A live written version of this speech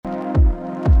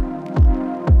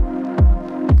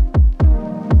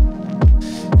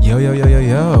Yo, yo, yo, yo,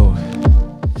 yo.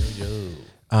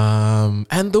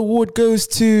 And the award goes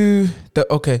to the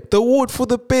award for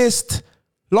the best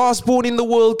last born in the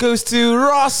world goes to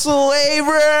Russell Yay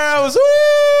Abrahams.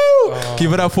 Woo!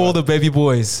 Give it up for all the baby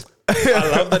boys.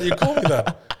 I love that you call me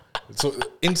that. So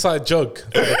inside joke.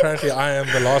 Apparently, I am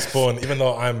the last born, even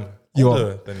though I'm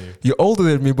older than you. You're older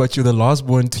than me, but you're the last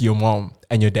born to your mom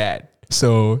and your dad.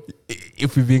 So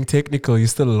if we're being technical, you're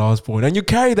still a last born, and you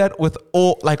carry that with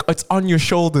all, like, it's on your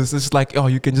shoulders. It's like, oh,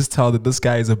 you can just tell that this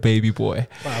guy is a baby boy.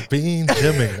 I've been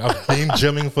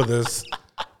gymming for this.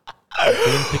 I've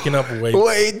been picking up weight.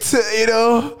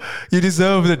 You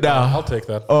deserve it now. I'll take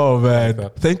that. Oh man,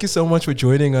 thank you so much for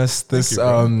joining us this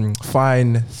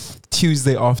fine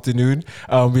Tuesday afternoon.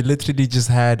 We literally just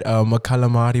had a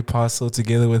calamari parcel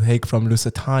together with Hake from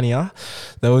Lusitania.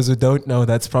 Those who don't know,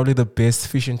 that's probably the best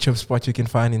fish and chip spot you can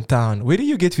find in town. Where do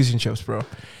you get fish and chips, bro?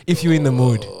 If you're in the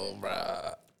mood.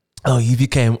 Oh, you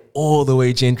became all the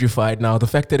way gentrified now. The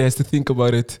fact that I has to think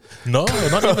about it. No,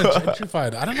 not even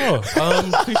gentrified. I don't know.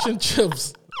 Fish and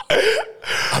chips.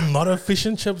 I'm not a fish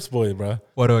and chips boy, bro.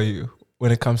 What are you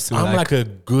when it comes to? I'm like a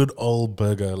good old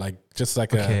burger, like just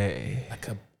like a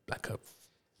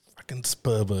fucking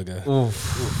Spur burger.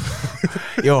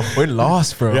 Oof. Yo, we're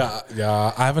lost, bro.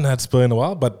 Yeah. I haven't had Spur in a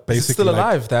while, but basically, is it still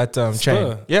alive, that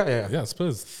chain? Yeah. Yeah,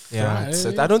 Spurs. Yeah,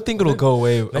 I don't think it'll go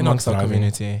away amongst our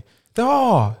community.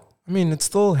 Oh, I mean, it's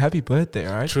still happy birthday,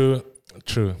 right? True.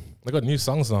 They got new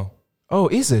songs now. Oh,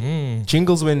 is it?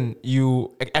 Jingles when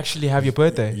you actually have your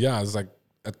birthday? Yeah, it's like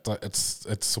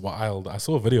it's wild. I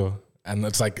saw a video and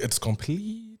it's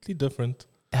completely different.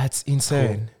 That's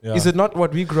insane. Cool. Yeah. Is it not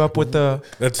what we grew up with?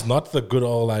 It's not the good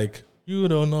old like you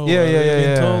don't know.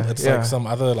 Yeah. Told. It's like some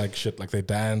other like shit, like they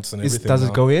dance and everything. Does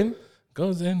it go in?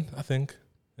 Goes in, I think.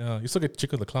 Yeah, you still get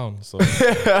Chico the Clown, so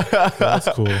that's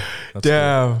cool.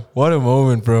 Damn, what a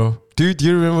moment, bro. Dude, do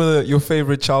you remember your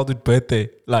favorite childhood birthday?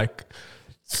 Like,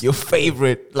 your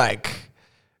favorite, like,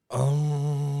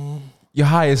 your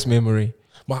highest memory?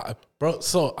 Bro,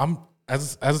 so I'm,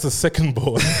 as the second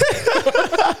born,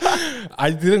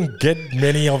 I didn't get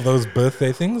many of those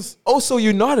birthday things. Oh, so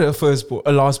you're not a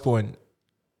last born.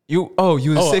 You're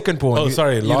the second born. Oh,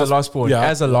 sorry. You're the last born. Yeah.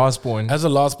 As a last born.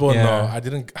 No,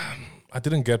 I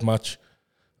didn't get much.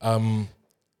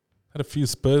 Had a few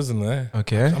Spurs in there.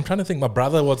 Okay. I'm trying to think. My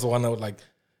brother was the one that was like,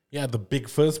 yeah, the big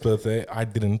first birthday. I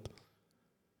didn't.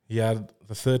 He had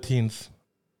the 13th.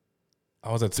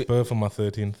 I was at Spur for my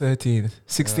 13th. 13th.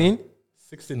 16?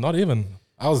 16, not even.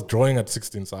 I was drawing at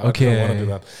 16, so I didn't want to do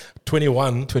that.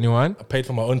 21. I paid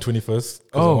for my own 21st because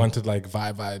I wanted like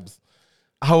vibes.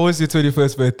 How was your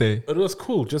 21st birthday? It was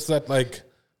cool. Just that like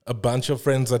a bunch of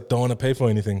friends that don't want to pay for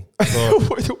anything. So,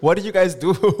 what did you guys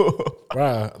do?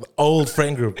 Bruh, the old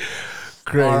friend group.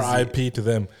 Crazy. R.I.P. to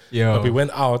them. Yeah. But we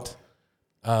went out.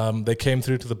 They came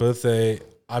through to the birthday.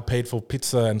 I paid for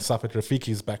pizza and stuff at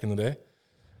Rafiki's back in the day.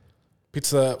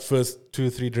 Pizza, first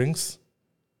 2-3 drinks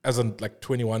as a like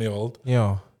 21-year-old.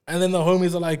 Yeah. And then the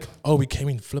homies are like, oh, we came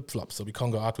in flip-flops, so we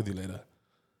can't go out with you later.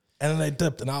 And then they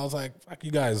dipped. And I was like, fuck you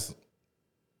guys.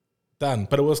 Done.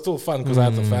 But it was still fun because I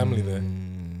had the family there.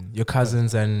 Your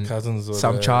cousins and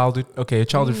some there. Childhood. Okay, your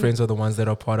childhood friends are the ones that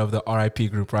are part of the RIP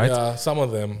group, right? Yeah, some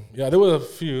of them. Yeah, there were a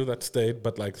few that stayed,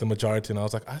 but like the majority. And I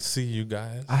was like, I see you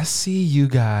guys.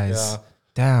 Yeah.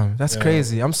 Damn, that's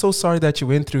crazy. I'm so sorry that you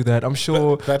went through that. I'm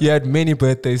sure you had many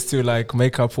birthdays to like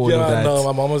make up for all of that. No,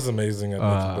 my mom was amazing at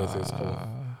making birthdays. Cool.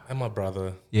 And my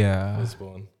brother was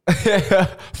born.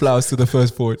 Flowers to the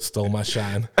firstborn. Stole my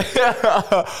shine.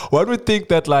 One would think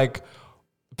that like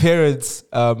parents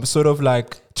sort of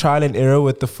like trial and error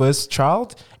with the first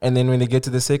child, and then when they get to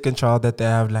the second child that they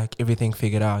have like everything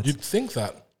figured out. You'd think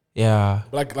that. Yeah.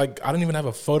 Like I don't even have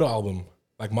a photo album.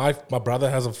 Like my brother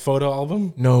has a photo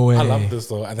album. No way. I love this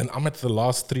though. And then I'm at the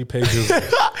last 3 pages.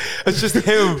 It's just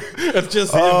him. It's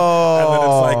just him. And then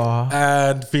it's like,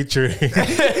 and featuring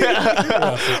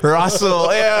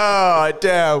Russell. Yeah,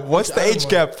 damn. What's the age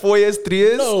gap? 4 years, 3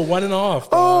 years? No, 1.5.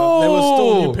 Oh. They were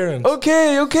still new parents.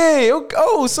 Okay.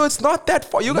 Oh, so it's not that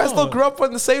far. You guys still grew up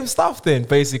on the same stuff then,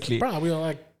 basically. Bro, we are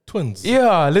like twins.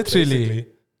 Yeah, literally. Basically.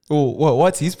 Oh,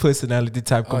 what's his personality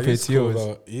type compared to yours?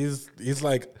 Though. He's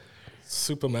like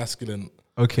super masculine.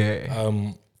 Okay.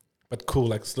 But cool,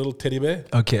 like this little teddy bear.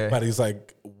 Okay. But he's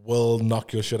like, will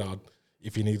knock your shit out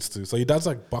if he needs to. So he does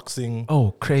like boxing.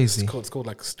 Oh, crazy. It's called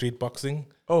like street boxing.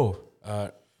 Oh.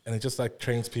 And it just like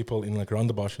trains people in like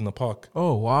Rondebosch in the park.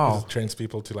 Oh, wow. It trains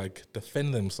people to like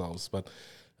defend themselves. But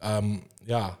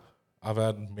yeah, I've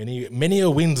had many a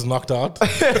wins knocked out.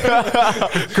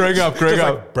 growing up.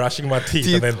 Like brushing my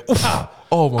teeth. And then,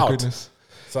 oh my out. goodness.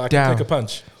 So I can take a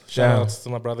punch. Shout out to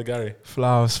my brother Gary.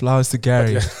 Flowers to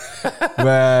Gary.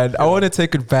 Man, I want to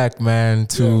take it back, man,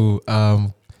 to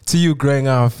you growing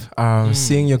up,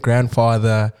 seeing your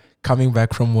grandfather coming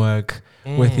back from work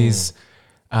with his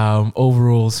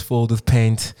overalls filled with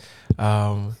paint.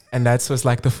 And that was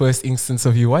like the first instance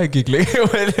of you. Why are you giggling?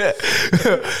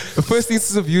 The first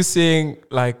instance of you seeing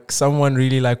like someone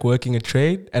really like working a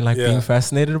trade and like being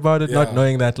fascinated about it, not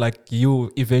knowing that like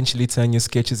you eventually turn your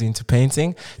sketches into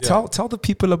painting. Tell the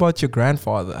people about your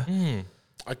grandfather.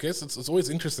 I guess it's always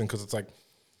interesting because it's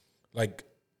like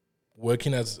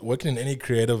working in any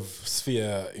creative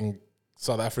sphere in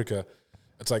South Africa.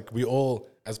 It's like we all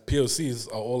as POCs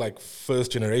are all like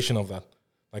first generation of that.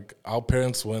 Like our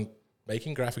parents weren't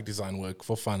making graphic design work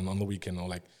for fun on the weekend or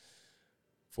like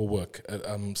for work.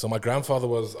 So my grandfather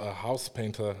was a house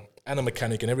painter and a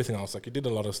mechanic and everything else. Like he did a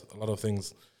lot of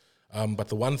things. But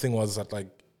the one thing was that like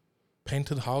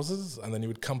painted houses, and then he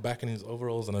would come back in his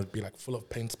overalls and it'd be like full of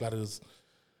paint splatters.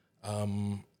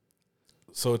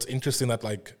 So it's interesting that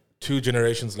like 2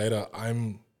 generations later,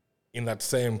 I'm in that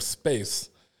same space,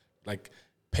 like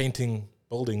painting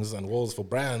buildings and walls for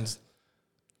brands,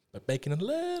 but making a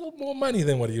little more money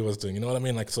than what he was doing. You know what I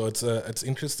mean? Like, so it's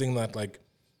interesting that like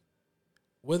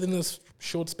within this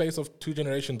short space of 2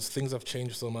 generations, things have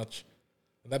changed so much.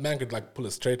 And that man could like pull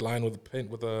a straight line with paint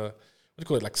with a, what do you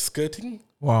call it, like skirting?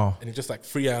 Wow. And he just like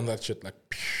freehand that shit, like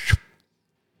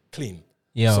clean.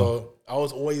 Yeah. So I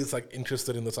was always like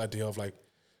interested in this idea of like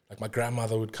my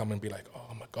grandmother would come and be like,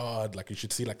 oh my God, like you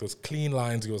should see like those clean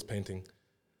lines he was painting.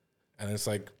 And it's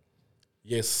like,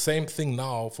 yes, same thing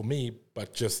now for me,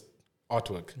 but just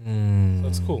artwork. So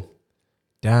it's cool.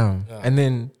 Damn. Yeah. And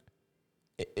then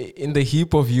in the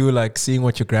heap of you like seeing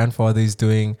what your grandfather is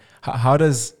doing, how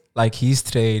does like his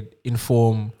trade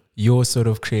inform your sort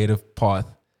of creative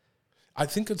path? I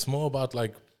think it's more about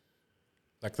like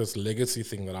this legacy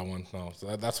thing that I want now.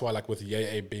 So that's why like with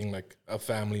Yay Abe being like a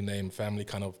family name, family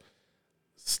kind of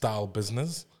style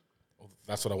business,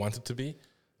 that's what I want it to be.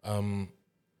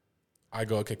 I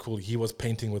go, okay, cool. He was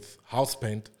painting with house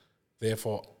paint.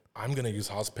 Therefore, I'm going to use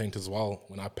house paint as well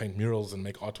when I paint murals and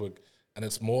make artwork. And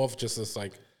it's more of just this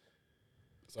like,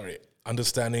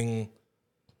 understanding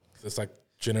this like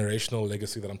generational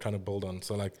legacy that I'm trying to build on.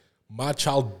 So like my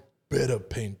child better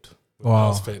paint with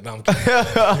house paint. No, I'm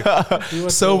kidding.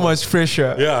 So much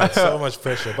pressure. Yeah, so much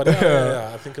pressure. But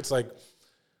yeah. I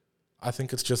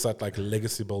think it's just that like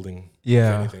legacy building.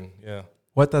 Yeah. If anything. Yeah.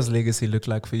 What does legacy look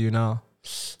like for you now?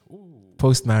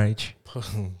 Post marriage.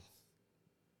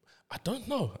 I don't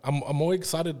know. I'm more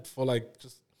excited for like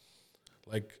just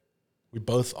like we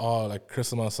both are like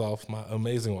Chris and myself, my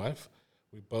amazing wife.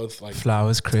 We both like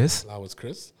Flowers Chris.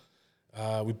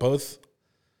 We both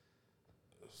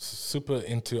super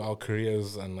into our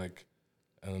careers and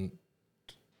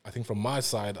I think from my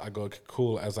side I go, okay,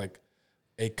 cool, as like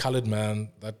a colored man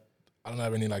that I don't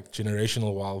have any like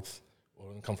generational wealth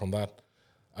or income from that.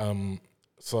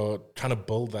 So trying to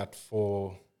build that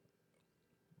for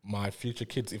my future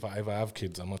kids, if I ever have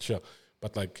kids, I'm not sure.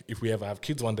 But like if we ever have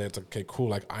kids one day, it's okay, cool.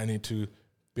 Like I need to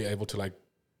be able to like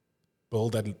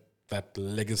build that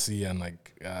legacy and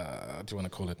like, what do you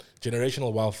want to call it?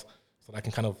 Generational wealth, so that I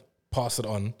can kind of pass it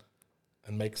on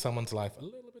and make someone's life a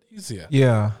little bit easier.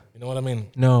 Yeah. You know what I mean?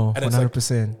 No, and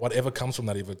 100%. Like whatever comes from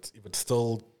that, if it's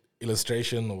still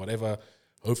illustration or whatever,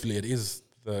 hopefully it is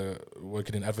the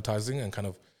working in advertising and kind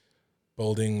of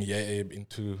building Yay Abe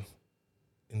into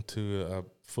a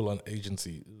full-on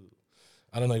agency.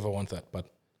 I don't know if I want that, but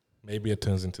maybe it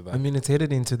turns into that. I mean, it's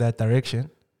headed into that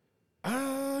direction.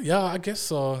 Yeah, I guess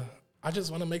so. I just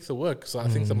want to make the work. So I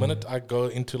think the minute I go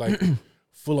into like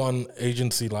full-on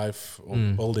agency life or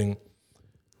building,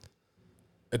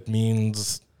 it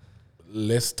means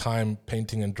less time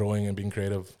painting and drawing and being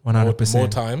creative. 100%. More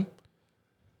time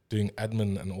doing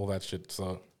admin and all that shit.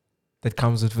 So that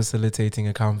comes with facilitating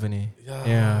a company.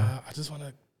 Yeah. I just want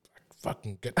to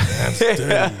fucking get my hands dirty.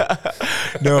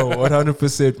 No,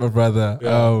 100%, my brother.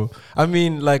 Yeah. I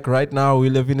mean, like right now we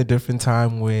live in a different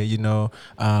time where, you know,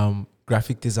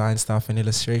 graphic design stuff and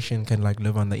illustration can like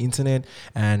live on the internet.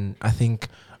 And I think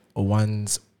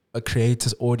a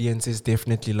creator's audience is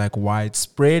definitely like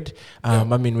widespread. I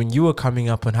mean, when you were coming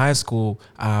up in high school,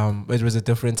 it was a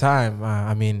different time.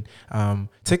 I mean,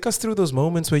 take us through those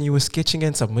moments when you were sketching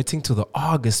and submitting to the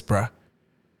August, bruh.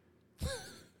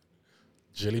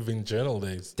 Jellybean Journal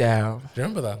days. Damn. Do you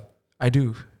remember that? I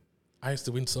do. I used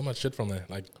to win so much shit from there.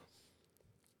 Like,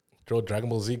 draw Dragon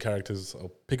Ball Z characters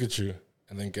or Pikachu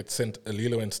and then get sent a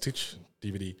Lilo and Stitch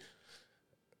DVD.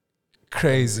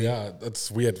 Crazy. Yeah,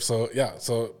 that's weird. So, yeah,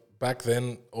 so back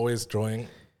then, always drawing,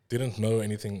 didn't know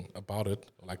anything about it,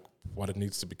 like what it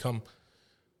needs to become.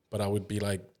 but I would be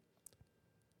like,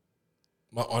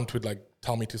 my aunt would like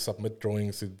tell me to submit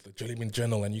drawings to the Jellybean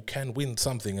Journal, and you can win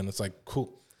something. And it's like,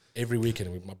 cool. Every weekend,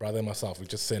 with my brother and myself, we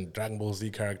just send Dragon Ball Z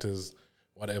characters,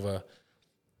 whatever.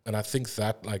 And I think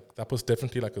that was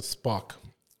definitely like a spark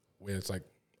where it's like,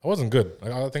 I wasn't good.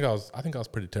 Like, I think I was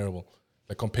pretty terrible.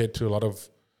 Like, compared to a lot of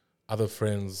other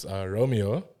friends,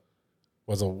 Romeo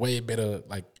was a way better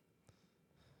like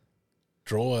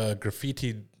drawer,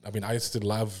 graffiti. I mean, I used to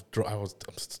love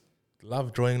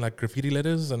drawing like graffiti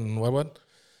letters and what.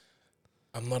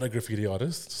 I'm not a graffiti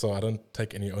artist, so I don't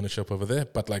take any ownership over there.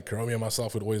 But like Romeo and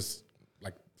myself would always,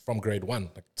 like from grade 1,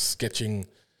 like sketching,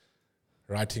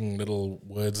 writing little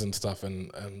words and stuff,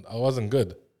 and I wasn't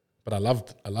good, but I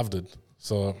loved it.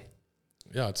 So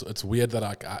yeah, it's weird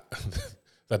that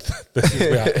that this is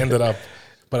where I ended up,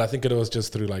 but I think it was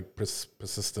just through like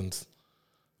persistence,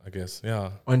 I guess.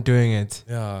 Yeah, on doing it.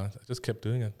 Yeah, I just kept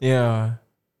doing it. Yeah.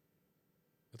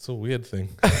 It's a weird thing.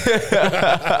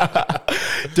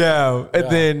 Damn. And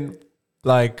then,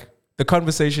 like, the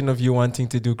conversation of you wanting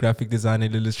to do graphic design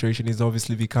and illustration is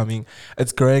obviously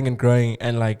it's growing and growing.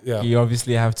 And, like, you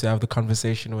obviously have to have the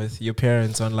conversation with your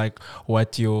parents on, like,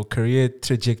 what your career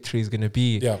trajectory is going to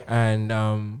be. Yeah.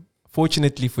 And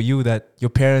fortunately for you, that your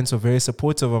parents were very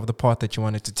supportive of the path that you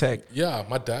wanted to take. Yeah,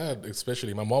 my dad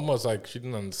especially. My mom was like, she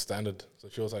didn't understand it. So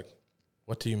she was like,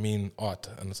 what do you mean art?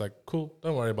 And it's like, cool,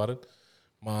 don't worry about it.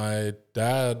 My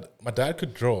dad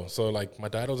could draw. So like my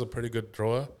dad was a pretty good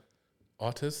drawer,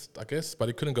 artist, I guess, but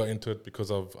he couldn't go into it because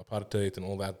of apartheid and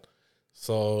all that.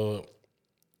 So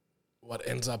what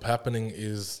ends up happening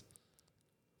is,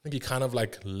 I think he kind of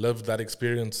like lived that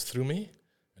experience through me,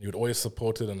 and he would always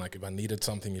support it. And like if I needed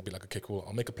something, he'd be like, okay, cool,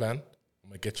 I'll make a plan. I'm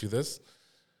gonna get you this.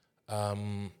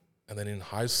 And then in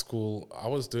high school, I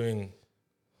wasn't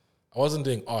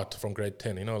doing art from grade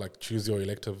 10, you know, like choose your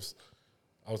electives.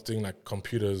 I was doing like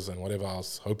computers and whatever. I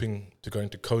was hoping to go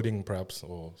into coding perhaps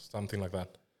or something like that.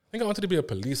 I think I wanted to be a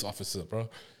police officer, bro.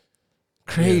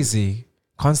 Crazy. Yeah.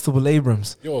 Constable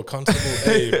Abrams. Yo,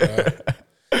 Constable Abe,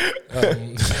 bro.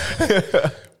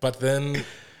 But then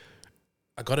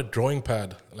I got a drawing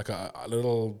pad, like a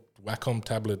little Wacom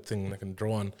tablet thing I can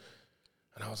draw on.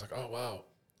 And I was like, oh, wow,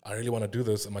 I really want to do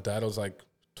this. And my dad was like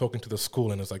talking to the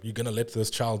school and it's like, you're going to let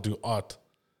this child do art?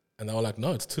 And they were like,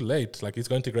 no, it's too late. Like, he's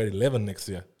going to grade 11 next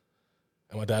year.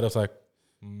 And my dad was like,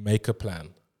 make a plan.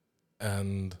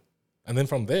 And then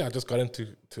from there, I just got into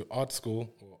art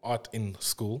school, or art in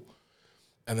school.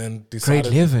 And then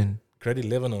decided... Grade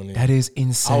 11 only. That is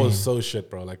insane. I was so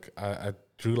shit, bro. Like, I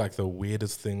drew, like, the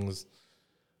weirdest things.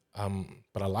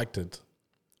 But I liked it.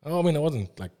 I mean, I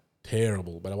wasn't, like,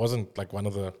 terrible. But I wasn't, like, one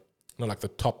of the, like, the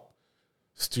top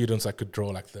students I could draw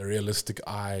like the realistic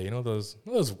eye, those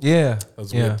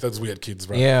weird kids,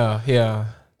 right? Yeah.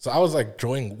 So I was like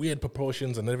drawing weird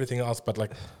proportions and everything else, but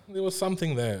like there was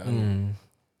something there. And,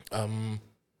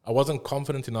 I wasn't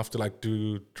confident enough to like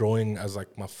do drawing as like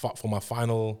for my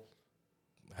final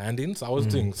hand-ins. I was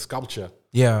doing sculpture.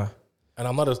 Yeah. And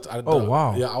I'm not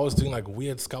wow. Yeah, I was doing like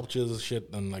weird sculptures shit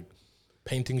and like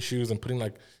painting shoes and putting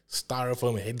like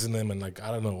styrofoam heads in them and like I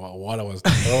don't know what I was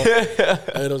doing.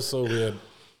 It was so weird.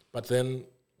 But then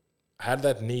I had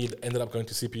that need, ended up going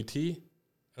to CPT,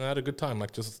 and I had a good time.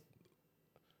 Like, just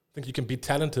I think you can be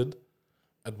talented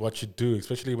at what you do,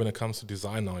 especially when it comes to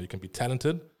design now. You can be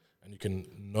talented and you can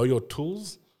know your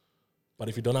tools, but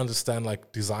if you don't understand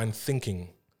like design thinking,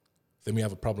 then we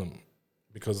have a problem.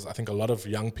 Because I think a lot of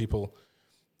young people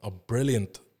are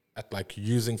brilliant at like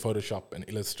using Photoshop and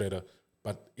Illustrator,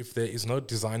 but if there is no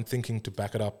design thinking to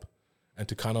back it up and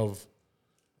to kind of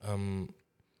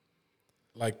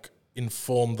like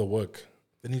inform the work,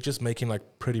 then you're just making like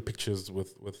pretty pictures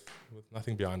with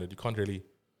nothing behind it. You can't really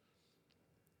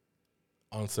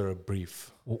answer a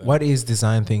brief. What is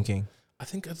design thinking? I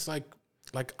think it's like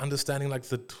understanding like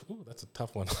that's a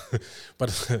tough one, but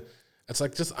it's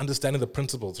like just understanding the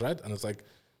principles, right? And it's like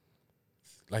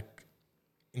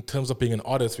in terms of being an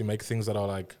artist, we make things that are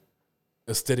like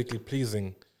aesthetically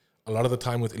pleasing. A lot of the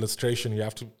time with illustration, you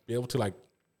have to be able to like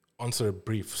answer a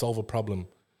brief, solve a problem,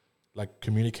 like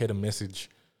communicate a message.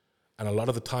 And a lot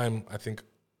of the time, I think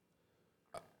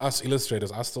us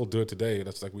illustrators, I still do it today.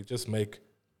 That's like we just make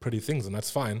pretty things, and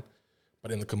that's fine.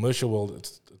 But in the commercial world,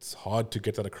 it's hard to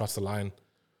get that across the line.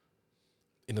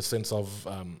 In the sense of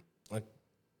like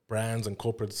brands and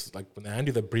corporates, like when they hand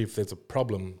you the brief, there's a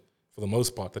problem for the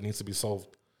most part that needs to be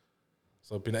solved.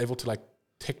 So being able to like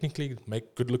technically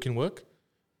make good looking work,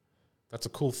 that's a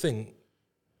cool thing,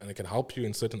 and it can help you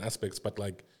in certain aspects. But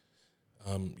like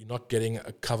you're not getting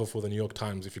a cover for the New York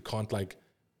Times if you can't like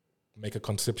make a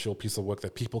conceptual piece of work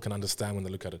that people can understand when they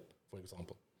look at it, for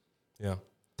example. Yeah.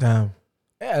 Damn.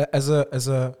 Yeah, Yeah, as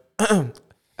a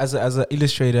as a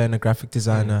illustrator and a graphic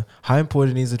designer, how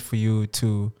important is it for you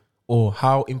to, or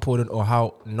how important or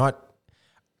how not,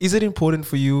 is it important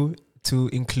for you to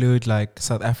include like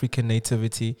South African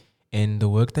nativity in the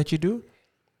work that you do?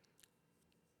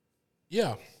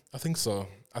 Yeah, I think so.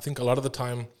 I think a lot of the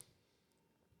time,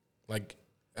 like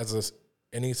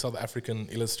any South African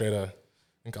illustrator,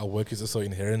 I think our work is also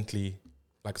inherently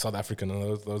like South African,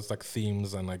 and those like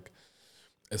themes and like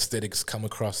aesthetics come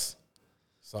across.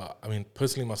 So I mean,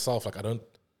 personally myself, like I don't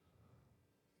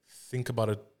think about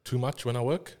it too much when I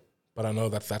work, but I know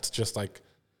that that's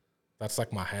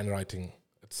like my handwriting.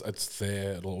 It's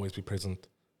there. It'll always be present,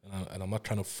 and I'm not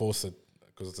trying to force it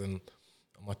because then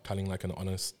I'm not telling like an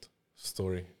honest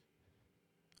story.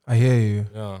 I hear you.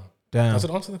 Yeah. Damn. Does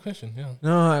it answer the question? Yeah.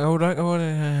 No, I would like.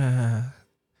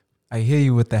 I hear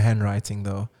you with the handwriting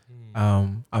though.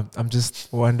 I'm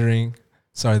just wondering.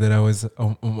 Sorry that I was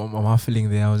I'm waffling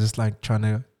there. I was just like trying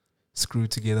to screw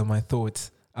together my thoughts.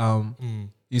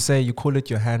 You say you call it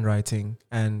your handwriting,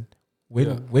 and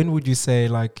when would you say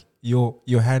like your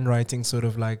handwriting sort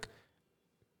of like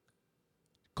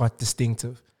got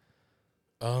distinctive?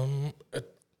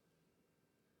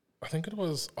 I think it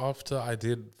was after I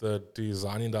did the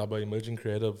Design Indaba Emerging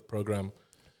Creative Program.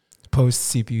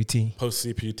 Post CPUT. Post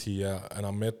CPUT, yeah. And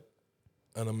I met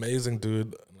an amazing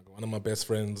dude, one of my best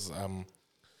friends.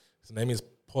 His name is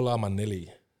Paula Manelli.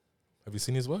 Have you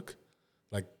seen his work?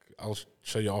 Like, I'll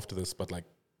show you after this, but like,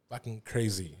 fucking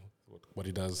crazy what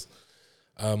he does.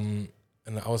 And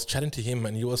I was chatting to him,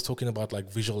 and he was talking about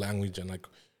like visual language, and like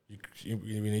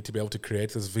you need to be able to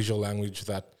create this visual language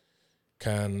that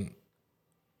can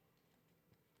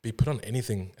be put on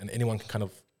anything, and anyone can kind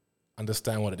of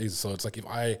understand what it is. So it's like if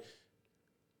I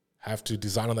have to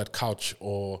design on that couch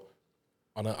or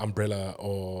on an umbrella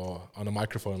or on a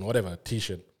microphone, whatever,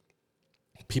 T-shirt,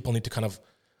 people need to kind of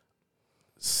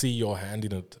see your hand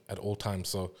in it at all times.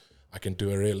 So I can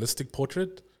do a realistic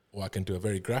portrait, or I can do a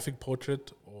very graphic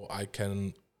portrait, or I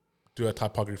can do a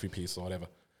typography piece or whatever.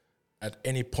 At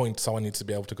any point, someone needs to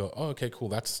be able to go, oh, okay, cool,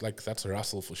 that's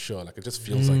Russell for sure. Like, it just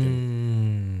feels like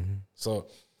him. So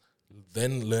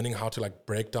then learning how to like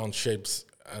break down shapes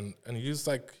and use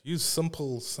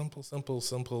simple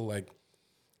like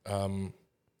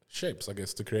shapes, I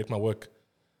guess, to create my work.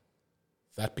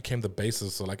 That became the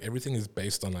basis. So like everything is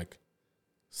based on like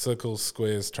circles,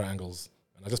 squares, triangles.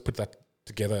 And I just put that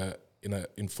together in an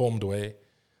informed way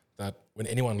that when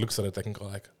anyone looks at it, they can go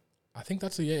like, I think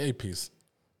that's a Yay Abe piece.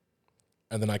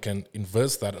 And then I can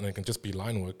inverse that, and it can just be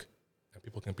line work. And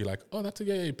people can be like, oh, that's a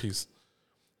Yay Abe piece.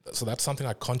 So that's something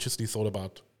I consciously thought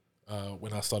about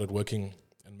when I started working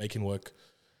and making work.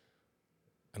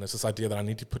 And it's this idea that I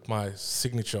need to put my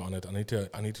signature on it. I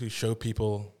need to show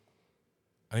people,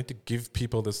 I need to give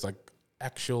people this like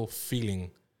actual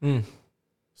feeling,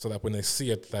 so that when they see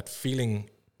it, that feeling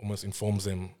almost informs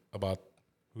them about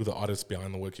who the artist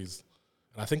behind the work is.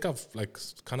 And I think I've like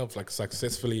kind of like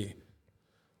successfully,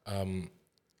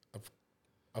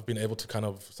 I've been able to kind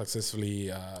of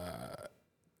successfully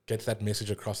get that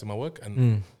message across in my work.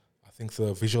 And I think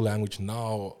the visual language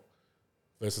now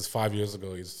versus 5 years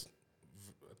ago it's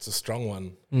a strong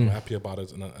one. I'm happy about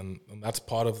it, and that's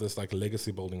part of this like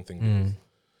legacy building thing,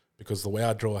 because the way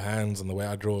I draw hands and the way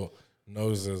I draw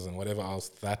noses and whatever else,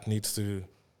 that needs to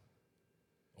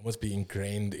almost be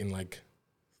ingrained in like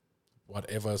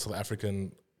whatever South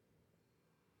African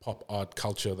pop art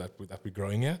culture that we're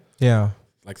growing here. Yeah.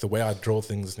 Like the way I draw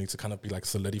things needs to kind of be like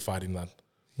solidified in that.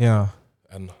 Yeah.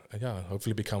 And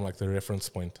hopefully become like the reference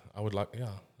point. I would like,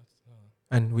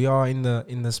 And we are in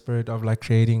the spirit of like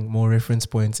creating more reference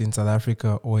points in South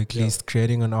Africa, or at least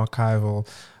creating an archival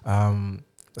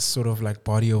sort of like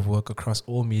body of work across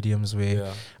all mediums,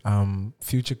 where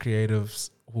future creatives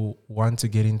who want to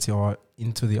get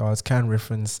into the arts can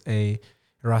reference a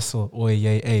Russell or a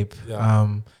Yay Abe.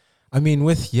 I mean,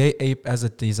 with Yay Abe as a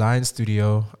design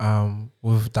studio,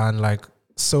 we've done like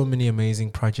so many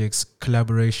amazing projects,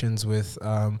 collaborations with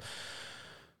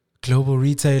global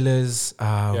retailers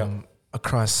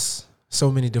across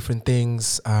so many different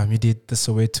things. You did the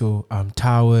Soweto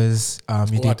Towers. I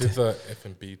did the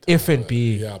F&B.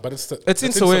 F&B. Yeah, but it's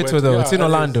in Soweto though. It's in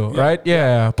Orlando, right?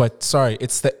 Yeah, but sorry,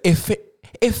 it's the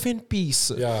F&B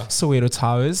Soweto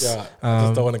Towers. Yeah, I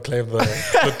just don't want to claim the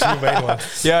two main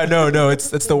ones. Yeah, no,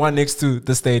 it's the one next to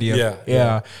the stadium.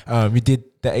 Yeah. We did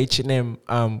the H&M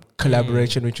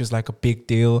collaboration, which was like a big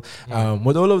deal.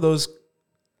 With all of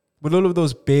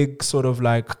those big sort of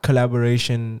like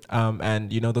collaboration,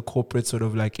 and the corporate sort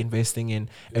of like investing in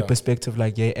a perspective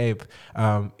like Yay Abe,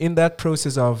 in that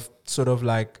process of sort of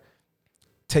like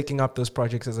taking up those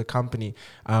projects as a company.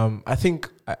 I think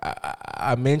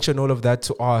I mentioned all of that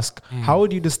to ask, how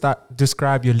would you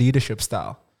describe your leadership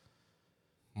style?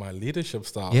 My leadership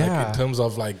style, Yeah. like in terms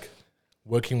of like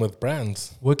working with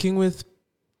brands. Working with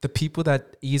the people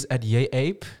that is at Yay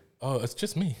Abe? Oh, it's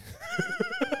just me.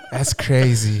 That's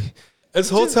crazy. This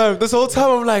whole time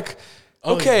I'm like,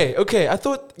 okay. I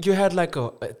thought you had like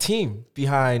a team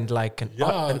behind like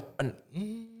No.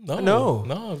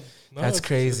 That's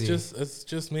crazy. It's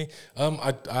just me.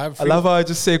 I love how I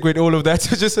just segued all of that.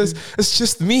 It's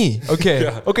just me. Okay.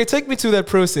 Yeah. Okay, take me to that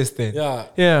process then.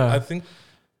 Yeah. I think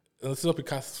this is what we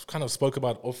kind of spoke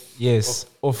about off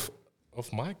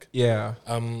mic. Yeah.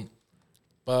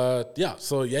 But yeah,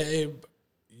 so Abe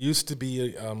used to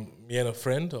be me and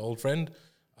an old friend,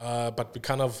 but we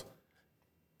kind of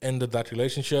ended that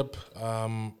relationship.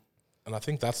 And I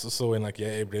think that's also when like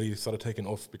Abe really started taking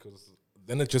off, because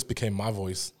then it just became my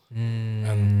voice.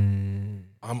 And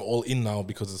I'm all in now,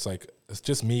 because it's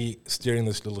just me steering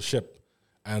this little ship.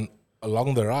 And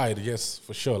along the ride, yes,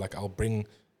 for sure, like I'll bring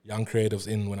young creatives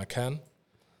in when I can.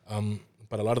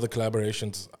 But a lot of the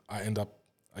collaborations, I end up,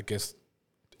 I guess,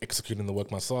 executing the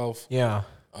work myself. Yeah.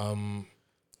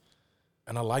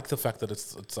 And I like the fact that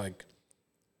it's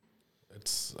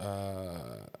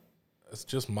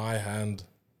just my hand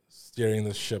steering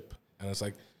this ship. And it's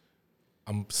like,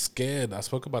 I'm scared. I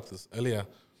spoke about this earlier,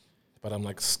 but I'm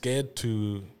like scared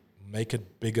to make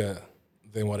it bigger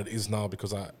than what it is now,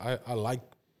 because I like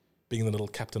being the little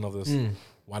captain of this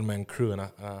one-man crew. And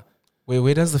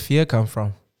where does the fear come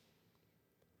from?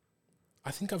 I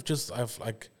think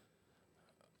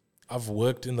I've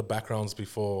worked in the backgrounds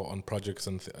before on projects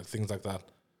and things like that.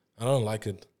 I don't like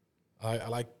it. I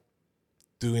like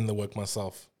doing the work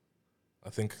myself. I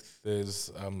think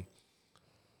there's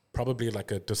probably like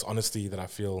a dishonesty that I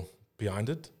feel behind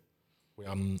it, where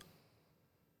I'm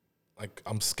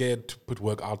scared to put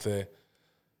work out there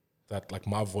that like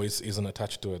my voice isn't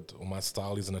attached to it or my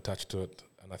style isn't attached to it.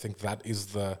 And I think that is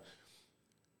the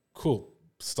cool.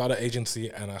 Start an agency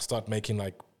and I start making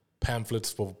like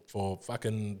pamphlets for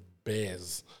fucking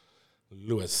Bears,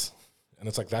 Lewis. And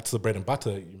it's like, that's the bread and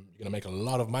butter. You're going to make a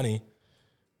lot of money,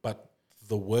 but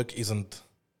the work isn't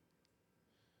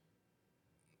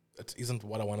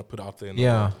what I want to put out there. In the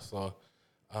world. So,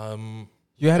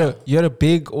 you had a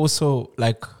big also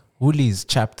like Woolies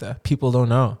chapter. People don't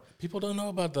know. People don't know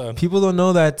about that. People don't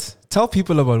know that. Tell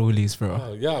people about Woolies,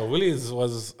 bro. Yeah, Woolies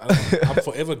was, I'm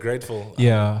forever grateful.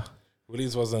 Yeah.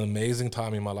 Woolies was an amazing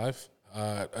time in my life.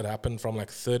 It happened from like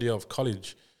third year of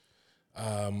college.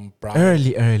 Brian,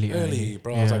 early,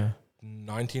 bro. Yeah. I was like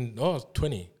 19, no, I was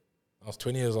 20. I was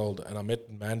 20 years old, and I met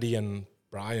Mandy and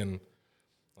Brian.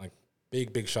 Like,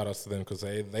 big shout outs to them, because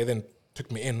they then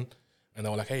took me in, and they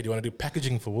were like, hey, do you want to do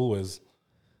packaging for Woolworths?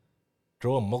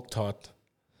 Draw a milk tart,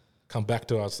 come back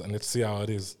to us, and let's see how it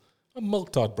is. A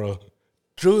milk tart, bro.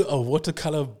 Drew a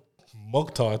watercolor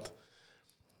milk tart.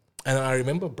 And I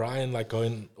remember Brian like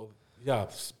going,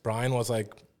 Brian was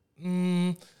like,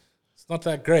 it's not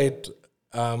that great,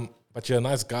 but you're a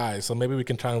nice guy, so maybe we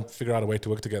can try and figure out a way to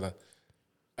work together.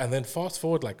 And then fast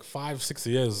forward like 5-6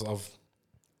 years of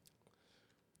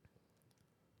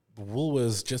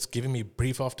Woolworths just giving me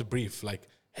brief after brief, like,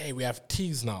 hey, we have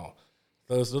teas now.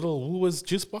 Those little Woolworths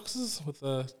juice boxes with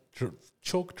the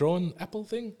chalk drawn apple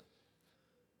thing.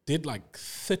 Did like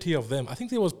 30 of them. I think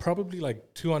there was probably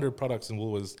like 200 products in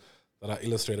Woolworths that I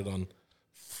illustrated on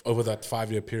over that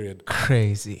 5-year period.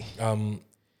 Crazy. And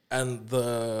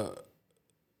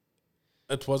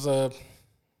it was a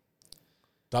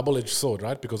double-edged sword,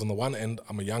 right? Because on the one end,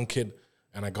 I'm a young kid,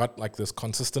 and I got like this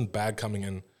consistent bag coming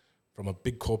in from a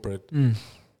big corporate,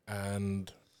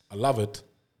 and I love it,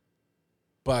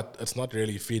 but it's not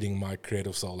really feeding my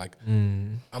creative soul. Like,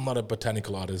 I'm not a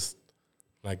botanical artist.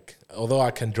 Like, although I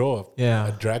can draw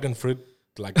a dragon fruit,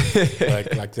 like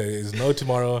there is no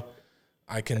tomorrow,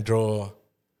 I can draw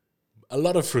a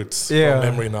lot of fruits from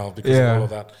memory now because of all of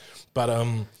that. But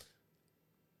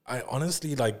I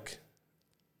honestly like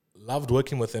loved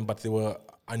working with them, but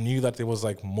I knew that there was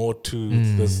like more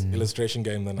to this illustration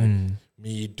game than like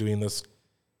me doing this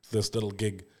little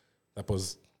gig that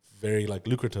was very like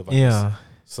lucrative. I guess.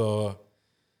 So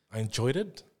I enjoyed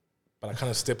it, but I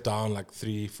kind of stepped down like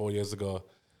 3-4 years ago.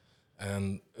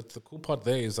 And the cool part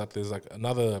there is that there's like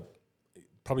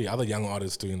probably other young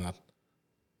artists doing that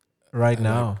right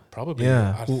now. Like, probably,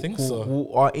 I think so.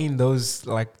 Who are in those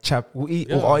like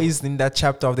who are in that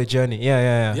chapter of the journey?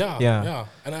 Yeah.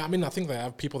 And I mean, I think they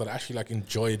have people that actually like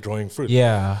enjoy drawing fruit.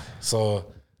 Yeah.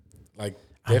 So, like,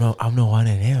 I'm not one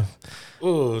of them.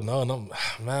 Oh no,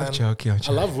 man! I'm joking.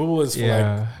 I love Woolies for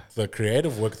like the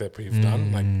creative work that we've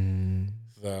done, like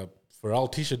the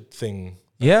Pharrell t-shirt thing.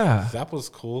 Yeah. That was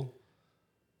cool.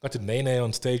 Got to nay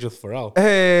on stage with Pharrell.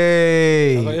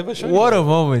 Hey, Have I ever shown you what that? a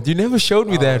moment. You never showed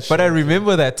me that, but I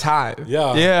remember that time.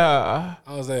 Yeah. Yeah.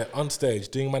 I was there on stage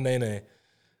doing my nay.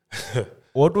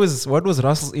 What was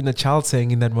Russell's inner child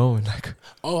saying in that moment? Like,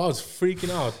 Oh, I was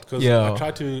freaking out because Yeah. I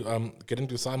tried to get him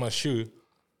to sign my shoe.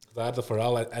 'Cause I had the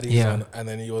Pharrell at his Yeah. on, and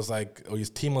then he was like, or his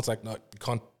team was like, no, you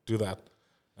can't do that.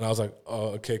 And I was like, oh,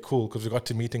 okay, cool, because we got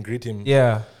to meet and greet him.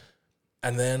 yeah.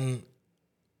 And then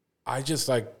I just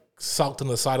like sulked on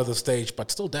the side of the stage, but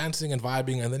still dancing and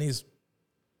vibing. And then his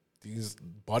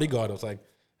bodyguard was like,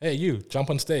 hey, you, jump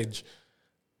on stage.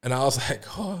 And I was like,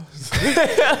 oh,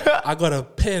 I got a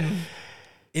pen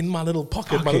in my little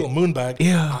pocket, my little moon bag.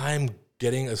 Yeah. I'm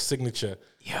getting a signature.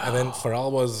 Yeah. And then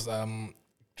Pharrell was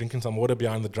drinking some water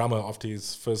behind the drummer after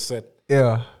his first set.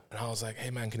 Yeah. And I was like, hey,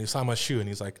 man, can you sign my shoe? And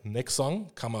he's like, next song,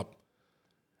 come up.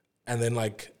 And then,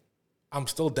 like, I'm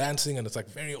still dancing, and it's, like,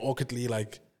 very awkwardly,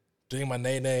 like, doing my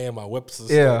nay and my whips.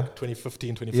 Is like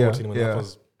 2015, 2014 when that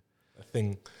was a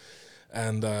thing.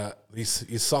 And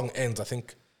his song ends. I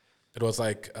think it was,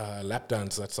 like, Lap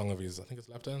Dance, that song of his. I think it's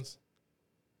Lap Dance?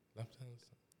 Lap Dance?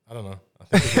 I don't know. I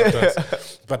think it's Lap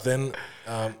Dance. But then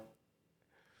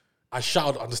I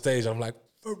shout on the stage. I'm like,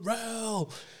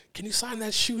 Pharrell, can you sign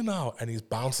that shoe now? And his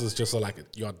bouncers just are like,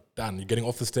 you're done. You're getting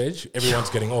off the stage. Everyone's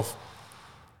getting off.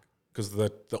 Because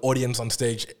the audience on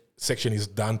stage section is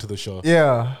done to the show.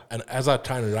 Yeah. And as I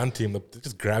try and run to him, they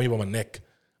just grab me by my neck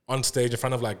on stage in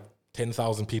front of like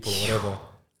 10,000 people or whatever.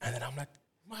 And then I'm like,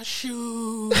 my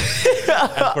shoe. And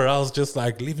Pharrell's just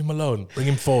like, leave him alone. Bring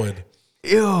him forward.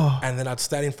 Yeah. And then I'd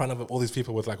stand in front of all these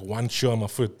people with like one shoe on my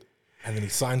foot. And then he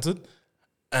signs it.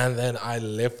 And then I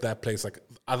left that place. Like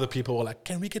other people were like,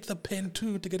 can we get the pen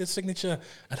too to get a signature?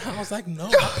 And I was like, no,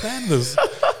 I planned this.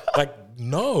 Like,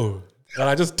 no. And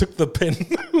I just took the pen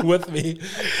with me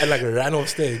and like ran off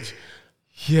stage.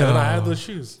 Yeah. And then I had those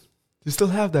shoes. You still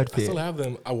have that I pen? still have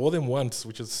them. I wore them once,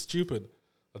 which is stupid.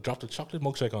 I dropped a chocolate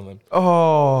milkshake on them.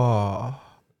 Oh.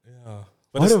 Yeah.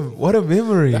 But What a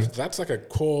memory. that's like a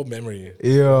core memory.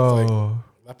 Yeah.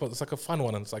 It's like a fun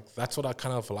one. And it's like, that's what I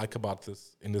kind of like about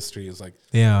this industry is like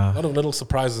Yeah. a lot of little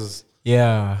surprises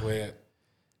Yeah. where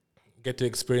you get to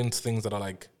experience things that are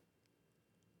like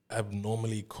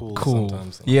abnormally cool.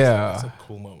 Sometimes. And Yeah. It's a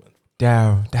cool moment.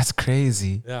 Damn, that's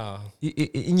crazy. Yeah.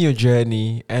 In your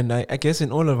journey, and I guess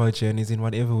in all of our journeys, in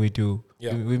whatever we do,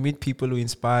 Yeah. we meet people who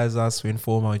inspires us, who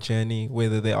inform our journey,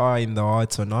 whether they are in the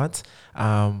arts or not.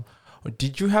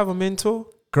 Did you have a mentor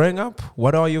growing up?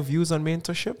 What are your views on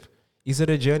mentorship? Is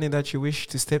it a journey that you wish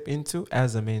to step into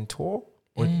as a mentor?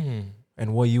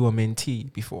 And were you a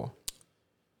mentee before?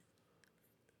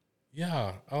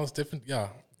 Yeah, I was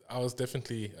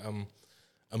definitely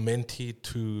a mentee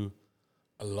to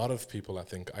a lot of people. I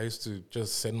think I used to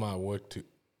just send my work to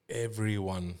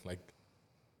everyone,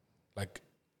 like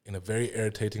in a very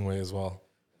irritating way as well.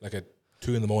 Like at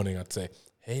 2 a.m, I'd say,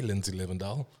 "Hey, Lindsay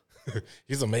Levendahl,"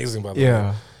 he's amazing by the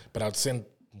way. But I'd send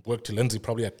work to Lindsay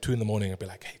probably at 2 a.m. I'd be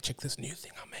like, "Hey, check this new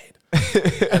thing I made,"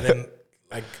 and then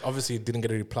like obviously didn't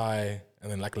get a reply.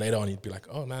 And then like later on, he'd be like,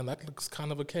 "Oh man, that looks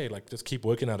kind of okay. Like just keep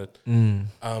working at it."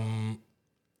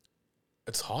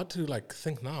 It's hard to like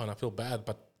think now, and I feel bad,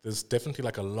 but there's definitely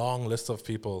like a long list of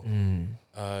people.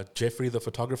 Jeffrey, the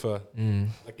photographer,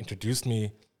 like introduced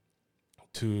me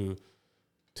to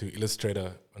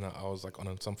Illustrator when I was like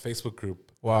on some Facebook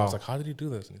group. Wow. I was like, "How did you do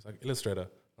this?" And he's like, "Illustrator."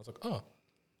 I was like, "Oh,"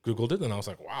 Googled it, and I was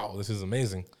like, "Wow, this is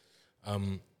amazing."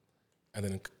 And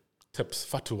then tips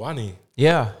Fatuani.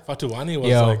 Yeah. Fatuani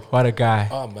was like, what a guy.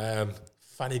 oh man,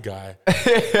 funny guy.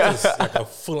 Just like a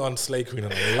full-on slay queen,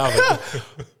 and I love it.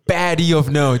 Baddie of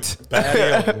note.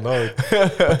 Baddie of note.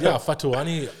 But yeah,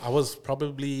 Fatuani, I was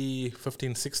probably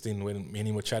 15, 16 when me and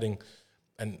him were chatting,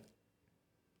 and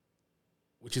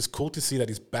which is cool to see that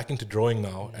he's back into drawing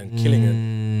now and killing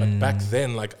it. But back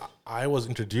then, like I was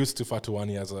introduced to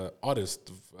Fatuani as an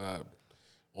artist,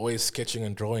 always sketching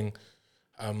and drawing.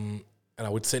 And I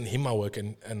would send him my work,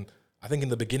 and I think in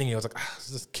the beginning he was like,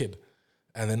 this is a kid.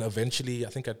 And then eventually, I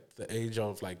think at the age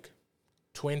of like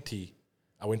 20,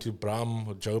 I went to Bram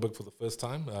or Joburg for the first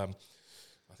time. I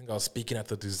think I was speaking at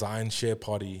the design share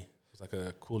party. It was like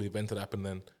a cool event that happened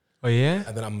then. Oh yeah?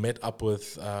 And then I met up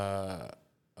with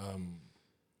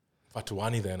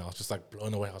Fatuani there, and I was just like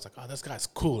blown away. I was like, oh, this guy's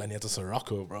cool, and he has a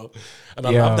Sirocco, bro. And I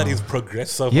love that he's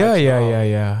progressed so much now.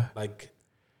 Yeah. Like,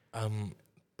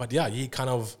 but yeah, he kind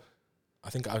of, I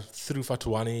think through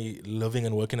Fatuani living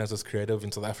and working as this creative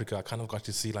in South Africa, I kind of got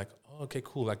to see like, oh, okay,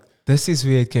 cool. Like this is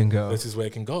where it can go. This is where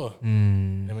it can go. I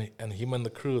mean, and him and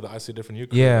the crew, the I See Different You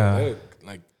crew, Yeah.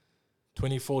 like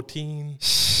 2014,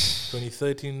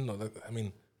 2013. I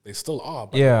mean, they still are.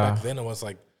 But Yeah. back then it was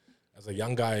like, as a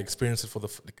young guy, experiencing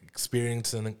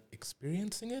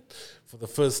it for the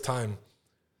first time.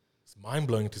 It's mind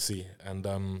blowing to see, and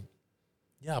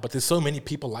but there's so many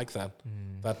people like that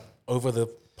that over the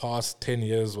past 10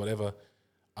 years, whatever,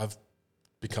 I've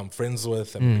become friends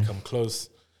with and become close.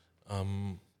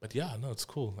 But yeah, no, it's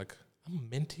cool. Like, I'm a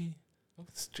mentee of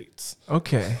the streets.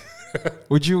 Okay.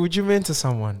 Would you mentor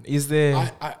someone? Is there?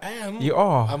 I am. You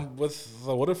are. I'm with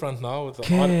the Waterfront now, with the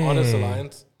Honest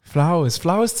Alliance.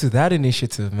 Flowers to that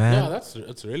initiative, man. Yeah,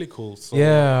 it's really cool. So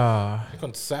yeah. I think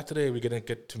on Saturday we're gonna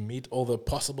get to meet all the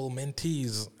possible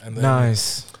mentees, and then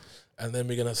Nice. and then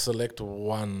we're gonna select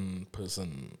one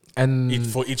person And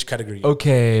for each category.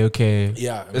 Okay.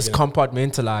 Yeah, It's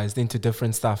compartmentalized into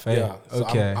different stuff, eh? Yeah. So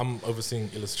okay. I'm overseeing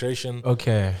illustration.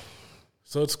 Okay.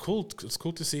 So it's cool. It's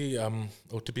cool to see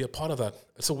or to be a part of that.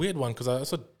 It's a weird one because I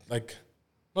also like,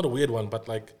 not a weird one, but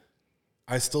like,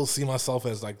 I still see myself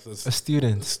as like this a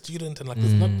student, and like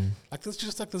this, not like this,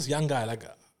 just like this young guy. Like,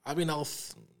 I mean, I'll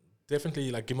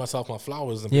definitely like give myself my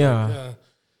flowers. And be like, yeah.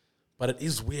 But it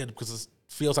is weird because it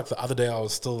feels like the other day I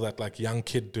was still that like young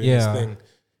kid doing this thing,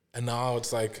 and now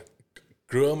it's like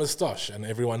grew a mustache and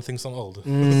everyone thinks I'm old.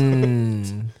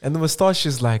 And the mustache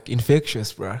is like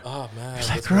infectious, bro. Oh man, it's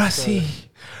like Rusty,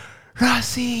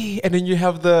 and then you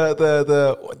have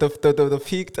the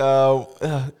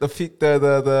peaked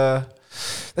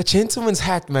the gentleman's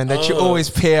hat, man, that you always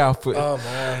pair up with. Oh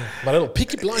man, my little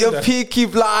Peaky Blinder. Your Peaky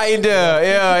Blinder,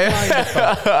 yeah.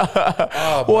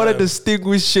 What a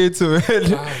distinguished gentleman.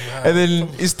 And then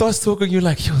he starts talking, you're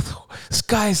like, yo, this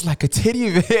guy is like a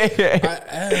teddy bear. I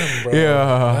am, bro.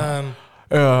 Yeah. Man.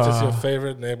 Just your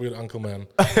favorite neighborhood uncle, man.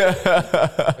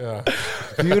 Yeah.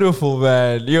 Beautiful,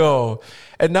 man. Yo.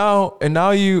 And now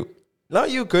you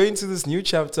go into this new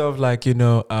chapter of like,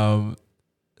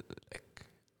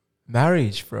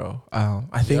 marriage, bro.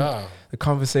 I think the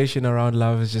conversation around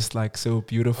love is just like so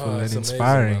beautiful and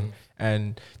inspiring. Amazing,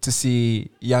 and to see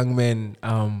young men,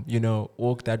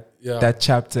 walk that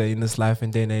chapter in this life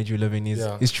and day and age we live in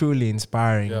is truly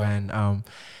inspiring, man.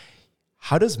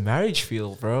 How does marriage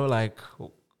feel, bro? Like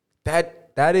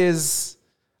that is,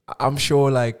 I'm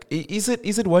sure, like, is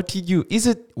it what you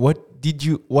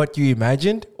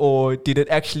imagined, or did it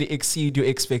actually exceed your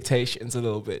expectations a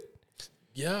little bit?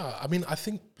 Yeah, I mean, I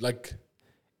think like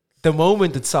the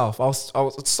moment itself. I'll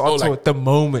start with the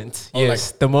moment.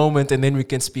 Yes, the moment, and then we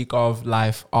can speak of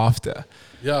life after.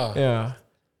 Yeah.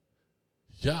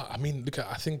 I mean, look,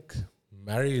 I think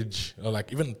marriage, or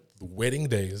like even wedding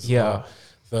days.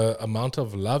 The amount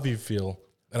of love you feel,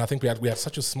 and I think we had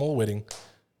such a small wedding.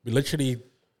 We literally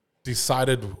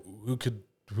decided who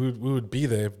would be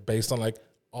there based on like,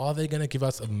 are they gonna give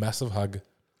us a massive hug?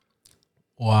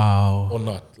 Wow. Or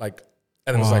not? Like.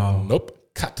 And it was like, nope,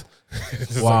 cut.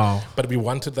 Wow. Like, but we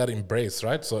wanted that embrace,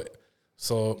 right?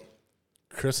 So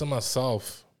Chris and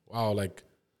myself, like,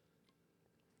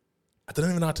 I don't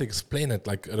even know how to explain it.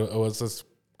 Like, it was this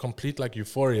complete like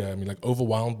euphoria. I mean, like,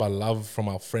 overwhelmed by love from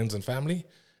our friends and family,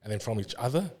 and then from each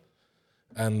other,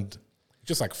 and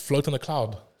just like float on a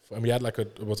cloud. And we had like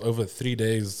it was over 3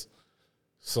 days.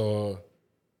 So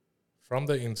from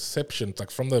the inception, like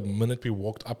from the minute we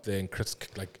walked up there, and Chris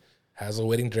like has a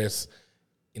wedding dress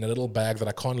in a little bag that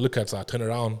I can't look at, so I turn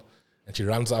around and she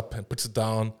runs up and puts it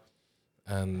down,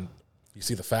 and you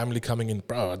see the family coming in,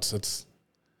 bro. It's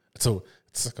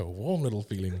like a warm little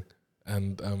feeling,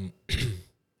 and and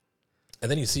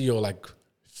then you see your like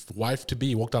wife to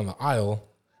be walk down the aisle,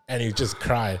 and you just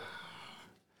cry.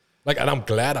 Like, and I'm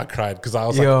glad I cried because I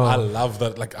was like, I love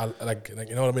that. Like, I like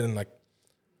you know what I mean? And like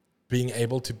being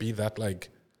able to be that like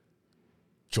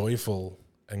joyful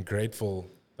and grateful.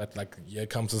 That like, here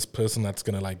comes this person that's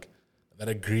gonna like, that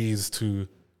agrees to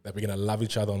that we're gonna love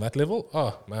each other on that level.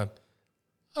 Oh man,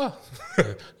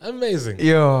 amazing.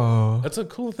 Yo, that's a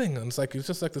cool thing. And it's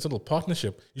just like this little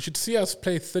partnership. You should see us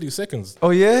play 30 seconds. Oh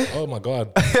yeah. Oh my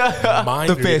god,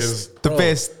 the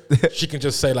best. She can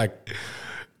just say like,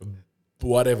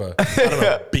 whatever. I don't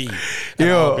know, B. And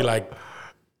I'll be like,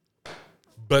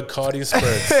 Bacardi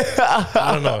spirits.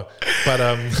 I don't know, but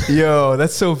yo,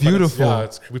 that's so beautiful.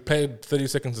 We played 30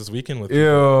 seconds this weekend with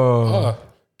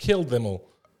killed them all.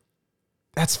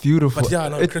 That's beautiful.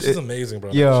 But Chris is amazing,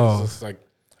 bro. Yo, she's just like,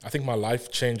 I think my life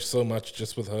changed so much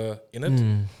just with her in it,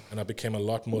 and I became a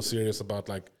lot more serious about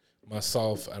like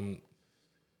myself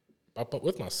but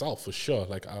with myself for sure.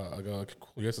 Like I go, okay,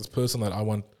 cool, here's this person that I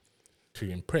want to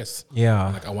impress. Yeah,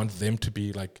 and like I want them to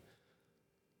be like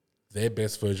their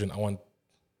best version.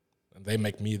 And they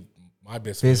make me my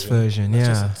best version.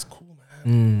 It's cool,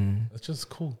 man. It's just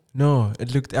cool. No,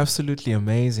 it looked absolutely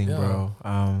amazing, bro.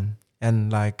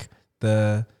 And like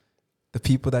the the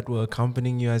people that were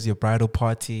accompanying you as your bridal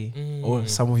party, or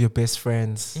some of your best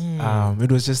friends.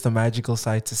 It was just a magical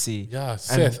sight to see. Yeah,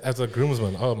 Seth as a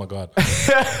groomsman. Oh my God.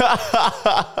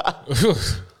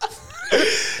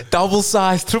 Double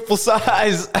size, triple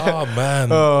size. Oh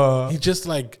man. He just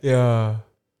like,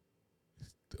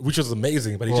 which was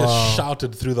amazing, but he just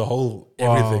shouted through the whole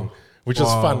everything, which was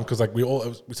fun because like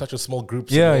we're such a small group,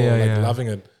 so we're loving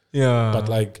it. Yeah. But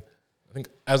like, I think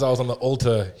as I was on the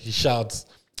altar, he shouts,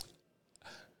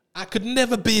 "I could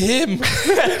never be him."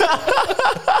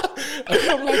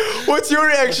 I'm like, what's your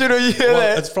reaction when you hear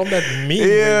that? It's from that meme.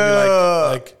 Where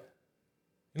you like,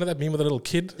 you know that meme with the little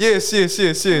kid? Yes. So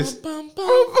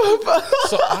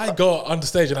I go on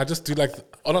stage and I just do like,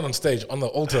 not on stage, on the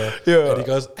altar. Yeah. And he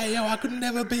goes, "Hey, yo, I could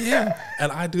never be him."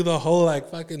 And I do the whole like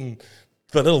fucking,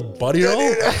 the little body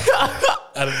roll.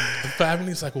 And the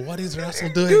family's like, "What is Russell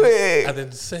doing?" And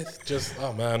then Seth just,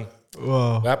 oh man.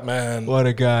 Whoa. That man. What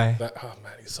a guy. Oh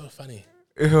man, he's so funny.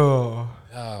 Oh.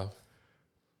 Yeah.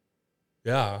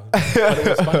 Yeah. But it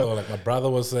was fun though. Like my brother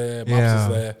was there, Mops was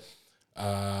there.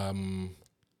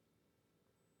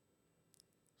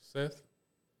 Seth?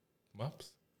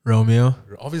 Mops? Romeo.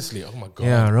 Obviously. Oh my God.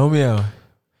 Yeah, Romeo.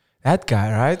 That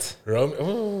guy, right?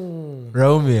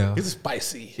 Romeo. He's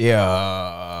spicy.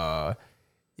 Yeah.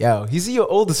 Yeah. He's your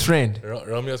oldest friend.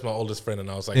 Romeo's my oldest friend, and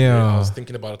I was like, I was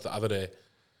thinking about it the other day.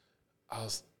 I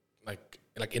was like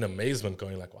in amazement,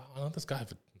 going like, "Wow, I know this guy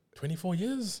for 24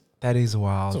 years." That is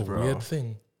wild, It's a bro. weird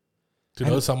thing to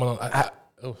know someone.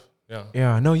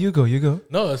 Yeah. No, you go.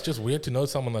 No, it's just weird to know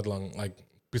someone that long. Like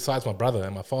besides my brother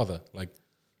and my father, like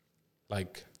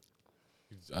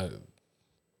I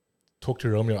talk to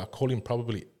Romeo. I call him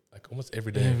probably like almost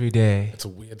every day. Every day. It's a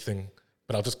weird thing,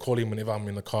 but I'll just call him whenever I'm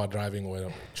in the car driving or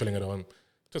I'm chilling at home,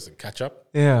 just to catch up.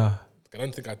 Yeah. I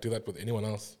don't think I'd do that with anyone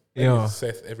else. Yeah.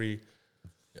 Seth,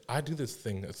 I do this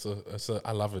thing.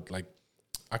 I love it. Like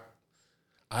I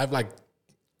have like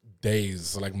days.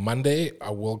 So like Monday, I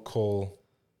will call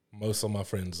most of my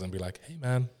friends and be like, "Hey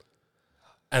man,"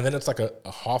 and then it's like a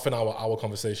half an hour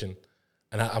conversation,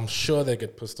 and I'm sure they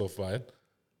get pissed off by it.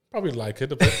 Probably like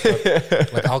it a bit.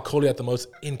 But like I'll call you at the most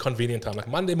inconvenient time, like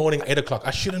Monday morning, 8 o'clock.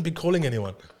 I shouldn't be calling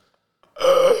anyone,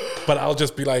 but I'll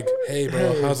just be like, "Hey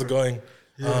bro, how's it going?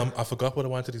 I forgot what I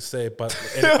wanted to say, but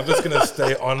I'm just gonna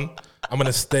stay on. I'm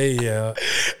gonna stay here."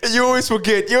 You always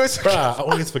forget. Bruh, I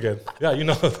always forget. Yeah, you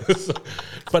know this.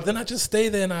 But then I just stay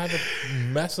there and I have a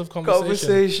massive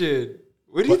conversation.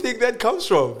 Where do you think that comes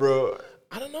from, bro?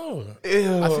 I don't know.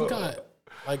 Ew. I think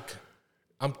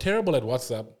I'm terrible at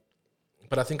WhatsApp,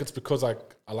 but I think it's because I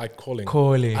like calling.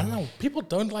 I don't know. People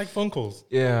don't like phone calls.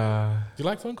 Yeah. Do you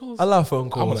like phone calls? I love phone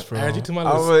calls, bro. Add you to my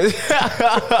list.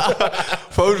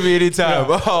 Phone me anytime.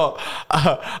 Yeah. Oh,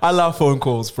 I love phone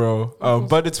calls, bro.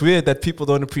 But it's weird that people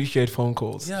don't appreciate phone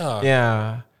calls. Yeah.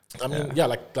 Yeah. I mean,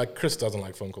 like Chris doesn't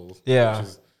like phone calls. Yeah. Which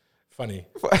is funny.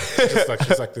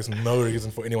 She's like, there's no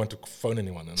reason for anyone to phone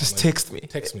anyone. And just like,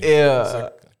 text me. Yeah. It's like, I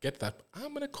get that.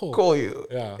 I'm gonna call you.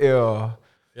 Yeah.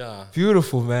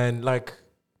 Beautiful, man. Like,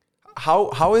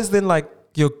 how is then like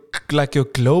your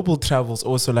global travels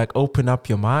also like open up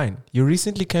your mind? You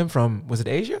recently came from, was it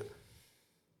Asia?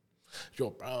 Yo,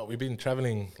 bro, we've been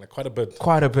traveling like quite a bit.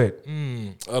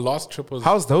 Our last trip was.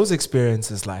 How's those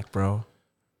experiences like, bro?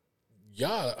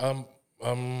 Yeah,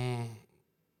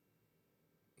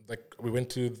 like we went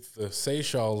to the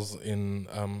Seychelles in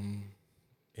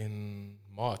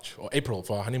March or April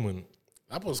for our honeymoon.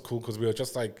 That was cool because we were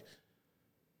just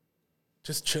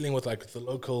chilling with like the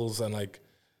locals and like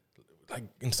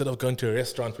instead of going to a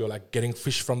restaurant, we were like getting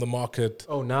fish from the market.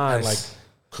 Oh, nice!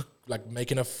 And like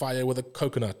making a fire with a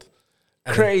coconut.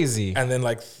 And crazy. And then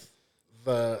like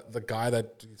the guy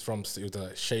that is from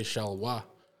the Seychelles,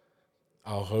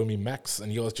 our homie Max,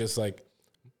 and he was just like,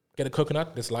 get a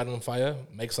coconut, let's light it on fire,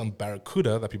 make some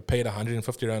barracuda that we paid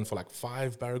 150 rand for like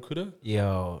 5 barracuda.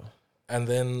 Yo. And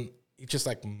then he just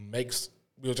like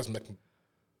we were just making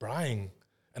brine.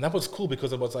 And that was cool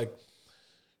because it was like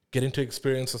getting to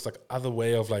experience this like other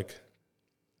way of like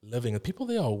living. And people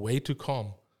there are way too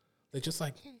calm. They're just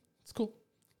like, it's cool.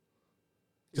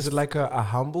 Is it like a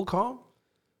humble calm?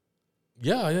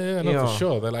 Yeah, no, for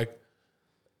sure. They're like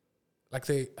I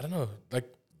don't know, like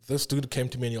this dude came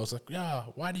to me and he was like, "Yeah,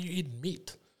 why do you eat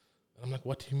meat?" And I'm like,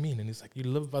 "What do you mean?" And he's like, "You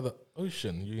live by the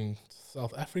ocean. You're in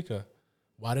South Africa.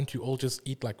 Why don't you all just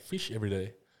eat like fish every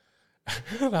day?"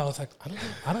 And I was like,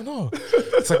 I don't know.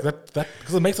 It's like that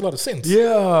because it makes a lot of sense.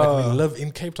 Yeah. Like we live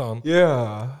in Cape Town.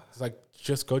 Yeah. It's like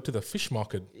just go to the fish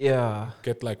market. Yeah.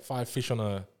 Get like 5 fish on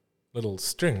a little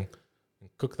string and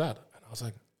cook that. And I was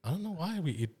like, I don't know why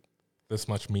we eat this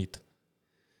much meat.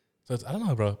 So I don't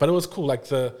know, bro. But it was cool. Like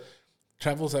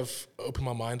travels have opened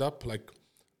my mind up. Like,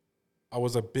 I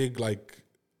was a big, like,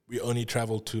 we only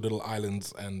travel to little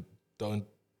islands and don't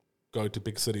go to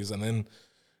big cities. And then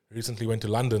recently went to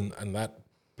London, and that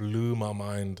blew my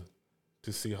mind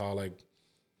to see how, like,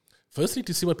 firstly,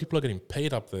 to see what people are getting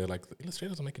paid up there. Like, the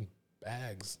illustrators are making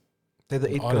bags. They're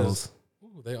the it girls.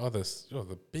 Ooh, they are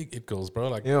the big it girls, bro.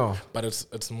 Like, Yeah. but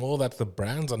it's more that the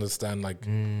brands understand, like,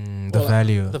 the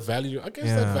value. The value. I guess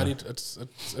that value.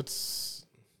 It's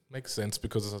makes sense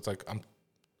because it's like I'm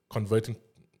converting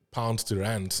pounds to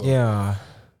rand. So Yeah.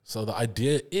 So the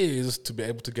idea is to be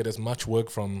able to get as much work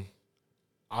from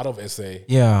out of SA.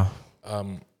 Yeah.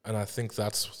 And I think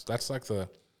that's like the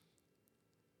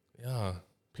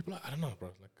people. I don't know, bro.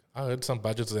 Like, I heard some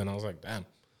budgets there, and I was like, damn,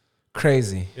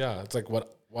 Crazy. yeah. It's like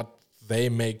what they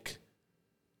make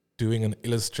doing an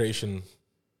illustration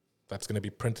that's going to be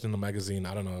printed in a magazine.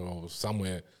 I don't know, or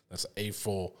somewhere that's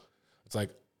A4. It's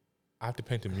like I have to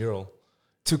paint a mural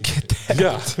To get that.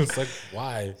 Yeah, it's like,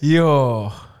 why?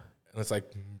 Yo. And it's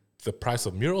like the price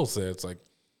of murals there. It's like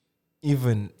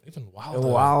Even wilder.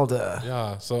 wilder.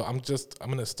 Yeah, so I'm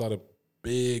gonna start a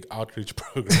big outreach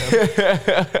program,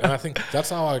 and I think that's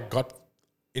how I got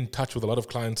in touch with a lot of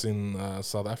clients in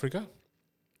South Africa.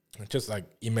 Just like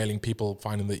emailing people,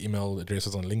 finding the email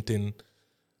addresses on LinkedIn,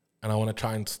 and I want to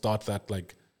try and start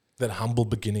that humble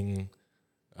beginning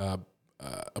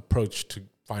approach to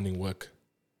finding work.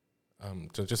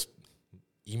 To just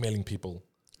emailing people,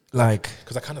 Like,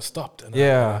 because I kind of stopped. And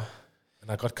yeah.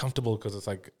 I got comfortable because it's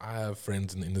like I have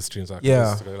friends in the industry, and so I Yeah.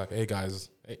 can just go like, "Hey guys,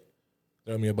 hey,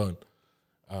 throw me a bone."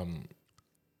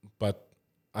 But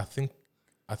I think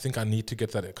I need to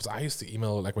get that, because I used to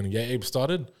email, like when Yay Abe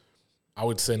started, I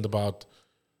would send about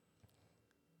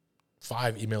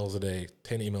 5 emails a day,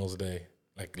 10 emails a day,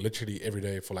 like literally every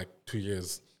day for like 2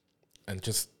 years, and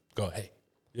just go, "Hey,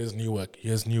 here's new work.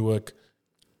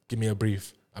 Give me a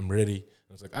brief. I'm ready."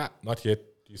 And it's like, not yet.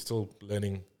 You're still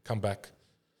learning. Come back.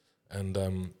 And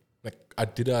like I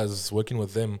did, I was working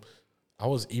with them. I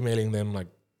was emailing them like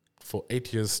for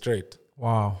 8 years straight.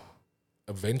 Wow.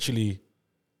 Eventually,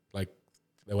 like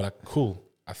they were like, "Cool,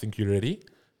 I think you're ready.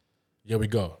 Here we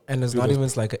go." And it's Do not those- even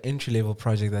like an entry level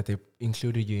project that they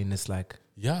included you in. It's like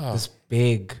Yeah, this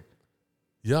big.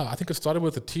 yeah. I think it started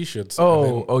with the t-shirts.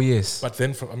 Oh, yes. But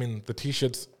then the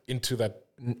t-shirts into that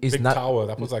It's big not. tower.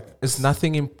 That was like It's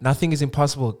nothing. Nothing is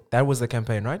impossible. That was the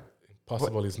campaign, right?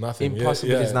 impossible is nothing.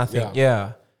 Impossible is nothing.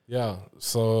 Yeah. Yeah.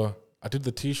 So I did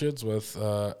the t-shirts with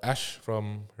Ash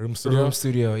from Room Studio. Room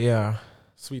Studio. Yeah.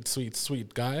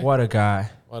 Sweet guy. What a guy.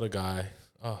 What a guy.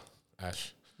 Oh,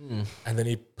 Ash. Mm. And then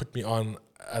he put me on,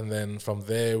 and then from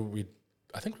there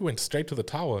I think we went straight to the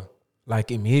tower.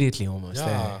 Like immediately, almost.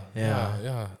 Yeah.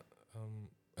 Yeah.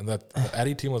 And the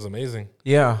Addy team was amazing.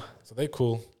 Yeah. So they're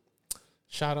cool.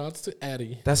 Shout outs to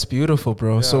Addy. That's beautiful,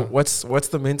 bro. Yeah. So what's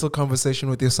the mental conversation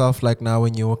with yourself like now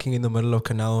when you're walking in the middle of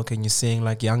Canal and you're seeing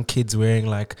like young kids wearing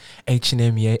like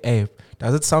H&M Yay Abe?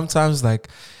 Does it sometimes like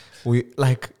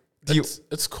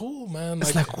It's cool, man.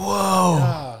 It's like whoa.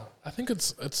 Yeah, I think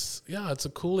it's a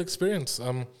cool experience.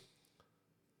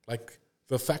 Like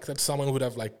the fact that someone would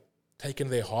have like taken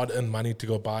their hard-earned money to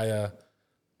go buy a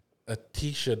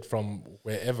t-shirt from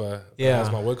wherever that has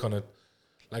my work on it.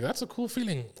 Like, that's a cool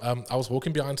feeling. I was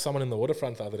walking behind someone in the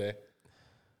waterfront the other day,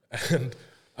 and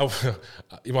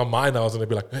in my mind, I was going to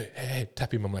be like, hey,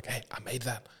 tap him. I'm like, "Hey, I made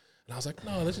that." And I was like,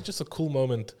 "No, this is just a cool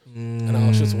moment." And I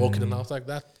was just walking, and I was like,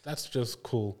 that's just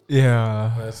cool.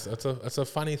 Yeah. It's a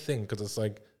funny thing, because it's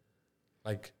like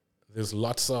there's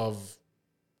lots of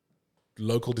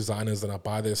local designers, and I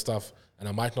buy their stuff, and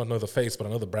I might not know the face, but I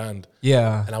know the brand.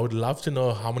 Yeah. And I would love to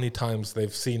know how many times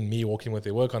they've seen me walking with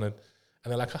their work on it, and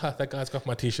they're like, "That guy's got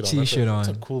my t-shirt on." It's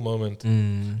a cool moment. I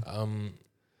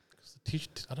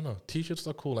don't know. T-shirts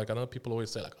are cool. Like, I know people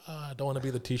always say like, "I don't want to be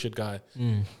the t-shirt guy,"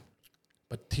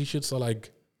 but t-shirts are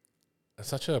like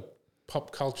such a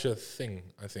pop culture thing.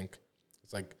 I think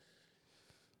it's like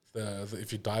the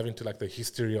if you dive into like the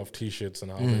history of t-shirts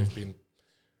and how they've been,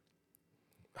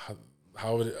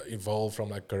 how it evolved from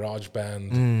like garage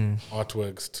band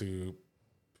artworks to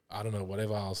I don't know,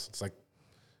 whatever else. It's like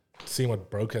seeing what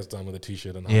Broke has done with a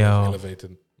t-shirt and how they've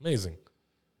elevated. Amazing.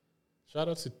 Shout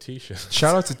out to t-shirts.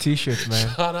 Shout out to t-shirts, man.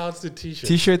 Shout out to t-shirts.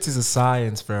 T-shirts is a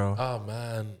science, bro. Oh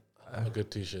man, a good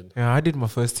t-shirt. Yeah, I did my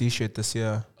first t-shirt this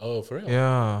year. Oh, for real?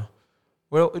 Yeah.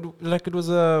 Well, it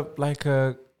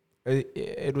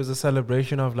was a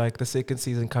celebration of like the second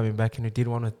season coming back, and we did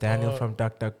one with Daniel from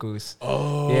Duck Duck Goose.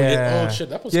 Oh, yeah. Oh shit,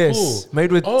 that was cool.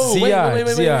 Made with wait.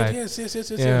 Yes.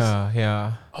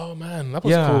 Yeah. Oh man, that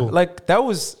was cool. Like that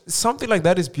was something like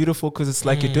that is beautiful because it's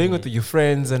like you're doing it with your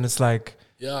friends, and it's like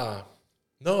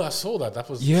No, I saw that. That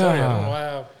was Yeah. sorry, I don't know why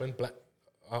I went black.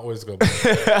 I always go black.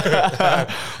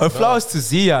 And flowers to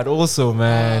Ziad also,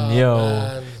 man.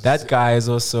 Man. That guy is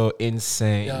also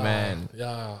insane, Yeah, man.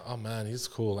 yeah. Oh man, he's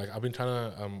cool. Like I've been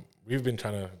trying to, we've been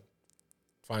trying to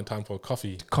find time for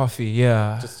coffee,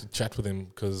 Yeah. just to chat with him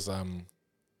because I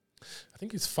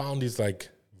think he's found his like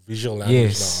visual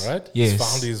language now, right? Yes. He's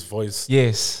found his voice.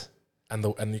 Yes. And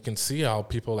you can see how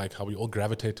people like how we all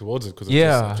gravitate towards it because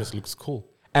it just looks cool.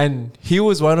 And he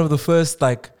was one of the first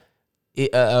like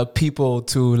people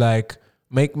to like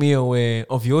make me aware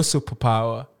of your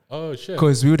superpower. Oh shit!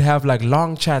 Because we would have like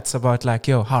long chats about like,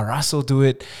 yo, how Russell do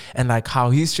it and like how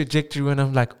his trajectory. And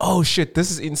I'm like, oh shit, this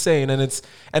is insane. And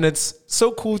it's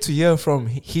so cool to hear from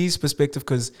his perspective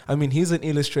because I mean he's an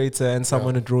illustrator and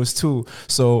someone who draws too.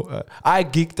 So I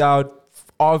geeked out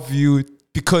of you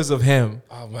because of him.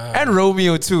 Oh man, and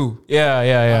Romeo too. Yeah.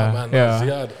 Oh, man, yeah.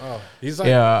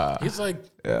 Ziad, he's like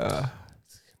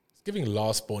giving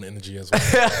last born energy as well.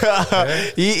 Yeah?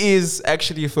 He is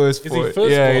actually firstborn. Is he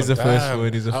firstborn? Yeah, he's a Damn.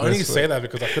 firstborn. He's a I firstborn. only say that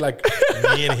because I feel like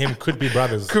me and him could be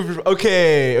brothers.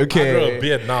 Okay. I grow a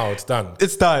beard now. It's done.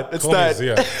 It's done. Call me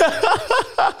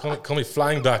Ziad. call me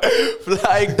Flying Duck.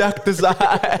 Flying Duck design.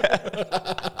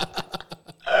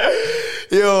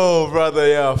 Yo, brother,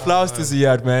 yeah. Flowers to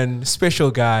Ziad, man.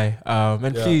 Special guy.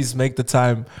 And please make the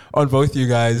time on both you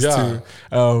guys too.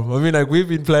 I mean, like we've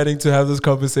been planning to have this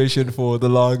conversation for the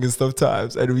longest of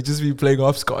times, and we just been playing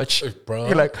hopscotch. Bro,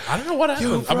 you're like, I don't know what happened.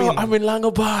 Yo, bro, I'm in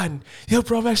Langebaan. Yo,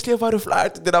 bro, I'm actually about to fly.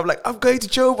 Then I'm like, I'm going to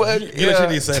Joburg. You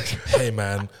literally said, "Hey,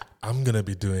 man, I'm gonna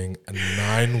be doing a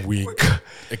 9-week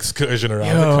excursion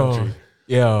around the country."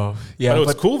 Yeah. But it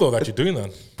was cool though that you're doing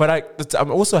that. But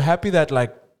I'm also happy that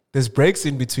like there's breaks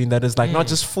in between that is like not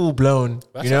just full blown.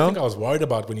 That's you know? what I think I was worried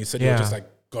about when you said you were just like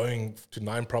going to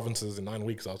 9 provinces in 9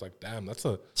 weeks. I was like, damn, that's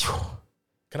a.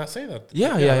 Can I say that?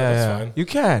 Yeah. That's fine. You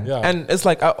can. Yeah. And it's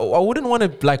like I wouldn't want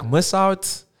to like miss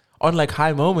out on like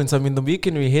high moments. I mean, the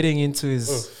weekend we're heading into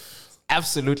is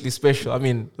absolutely special. I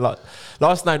mean,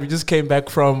 last night we just came back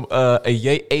from a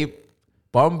Yay Abe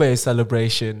Bombay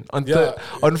celebration.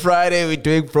 On Friday we're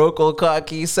doing Broke All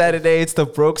Khaki. Saturday it's the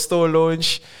Broke Store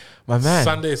launch. My man.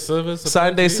 Sunday service.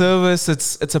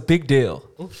 It's a big deal.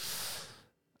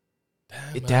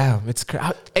 Damn, it's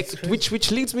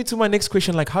which leads me to my next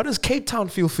question. Like, how does Cape Town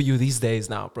feel for you these days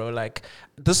now, bro? Like,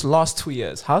 this last 2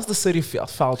 years, how's the city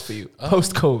felt for you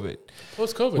post COVID?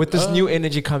 With this new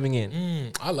energy coming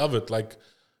in. I love it. Like,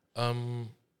 I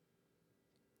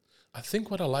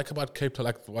think what I like about Cape Town,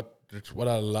 like what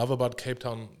I love about Cape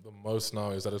Town the most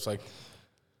now is that it's like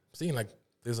seeing like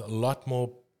there's a lot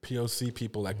more POC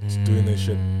people like doing their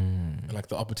shit, and like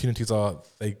the opportunities are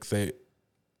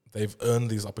they've earned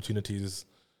these opportunities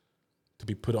to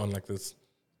be put on like this.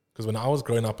 Because when I was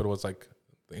growing up, it was like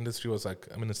the industry was like,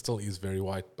 I mean, it still is very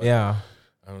white, but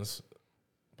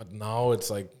but now it's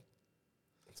like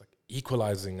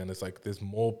equalizing, and it's like there's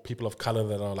more people of color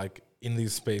that are like in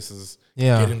these spaces,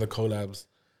 getting the collabs,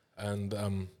 and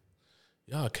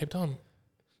Cape Town.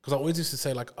 Because I always used to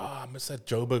say like, I miss that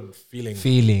Joburg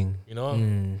feeling. You know,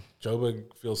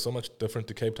 Joburg feels so much different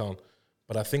to Cape Town,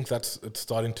 but I think it's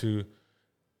starting to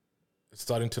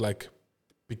like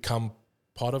become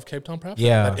part of Cape Town, perhaps.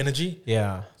 That energy.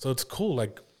 Yeah. So it's cool.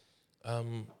 Like, I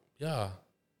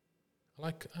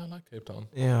like Cape Town.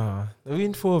 Yeah, we've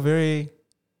been for a very,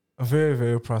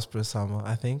 very prosperous summer.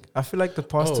 I think. I feel like the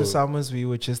past 2 summers we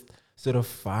were just sort of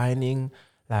finding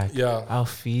like our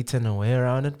feet and a way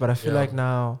around it. But I feel like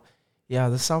now,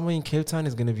 the summer in Cape Town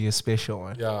is going to be a special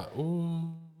one. Yeah.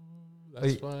 Ooh,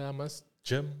 that's why I must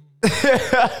gym.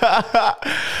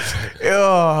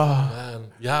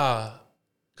 Man. Yeah.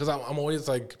 Because I'm always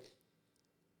like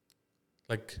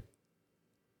I'm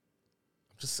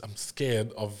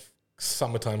scared of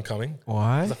summertime coming.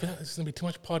 Why? I feel like there's going to be too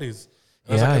much parties.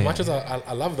 And it's like, as much as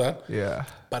I love that. Yeah.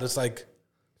 But it's like,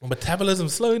 my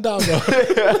metabolism's slowing down, bro.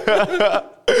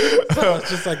 So it's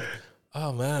just like,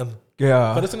 oh man.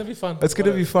 Yeah. But it's gonna be fun. It's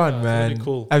gonna be fun, man. It's gonna be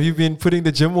cool. Have you been putting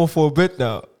the gym off for a bit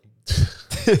now?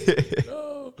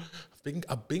 No.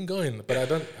 I've been going, but I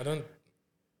don't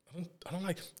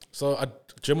like. So I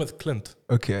gym with Clint.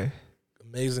 Okay.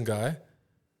 Amazing guy.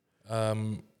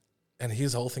 And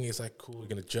his whole thing is like, cool, we're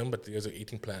gonna gym, but there's an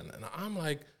eating plan. And I'm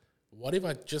like, what if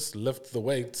I just lift the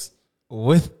weights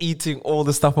with eating all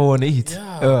the stuff I want to eat?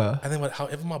 Yeah. And then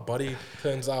however my body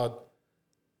turns out,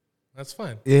 that's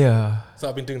fine. Yeah. So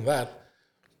I've been doing that.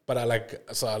 But I'll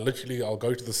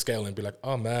go to the scale and be like,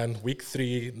 oh man, week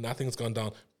 3, nothing's gone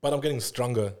down. But I'm getting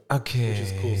stronger. Okay. Which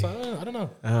is cool. So I don't know.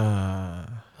 I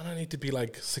don't need to be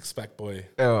like 6-pack boy.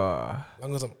 As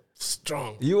long as I'm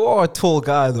strong. You are a tall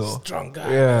guy though. Strong guy.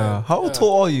 Yeah. How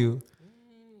tall are you?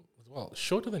 well,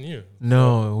 shorter than you.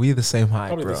 No, we're the same height,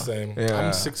 Probably bro. the same. Yeah.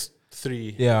 I'm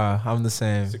 6'3". Yeah, I'm the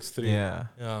same. 6'3". Yeah.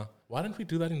 Yeah. Why don't we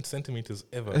do that in centimeters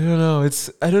ever?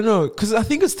 I don't know. Because I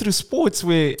think it's through sports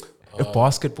where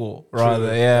basketball, rather.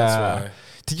 True, Yeah. that's why.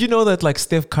 Did you know that like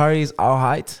Steph Curry is our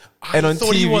height? And on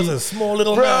thought TV, he was a small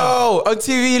little man. bro, on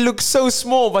TV he looks so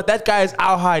small, but that guy is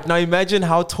our height. Now imagine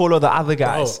how tall are the other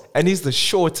guys, and he's the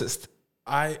shortest.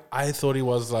 I thought he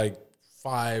was like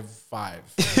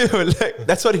 5'5". Like,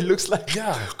 that's what he looks like.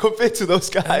 Yeah. Compared to those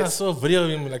And I guys. saw a video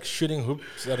of him like shooting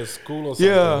hoops at a school or something.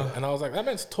 Yeah. And I was like, that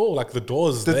man's tall. Like the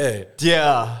door's there.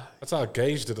 Yeah, That's how I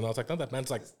gauged it. And I was like, no, that man's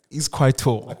like he's quite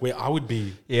tall. where I would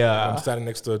be. Yeah. I'm standing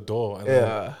next to a door. And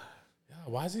Yeah,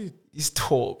 why is he? he's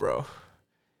tall, bro.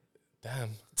 Damn.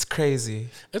 It's crazy.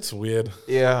 It's weird.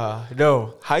 Yeah,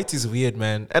 no, height is weird,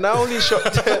 man. And I only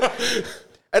shot.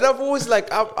 And I've always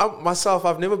like,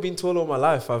 I've never been tall all my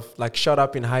life. I've like shot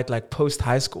up in height like post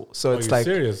high school. So it's you like,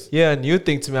 serious? yeah, a new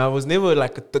thing to me. I was never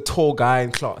like the tall guy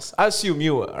in class. I assume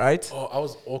you were, right? Oh, I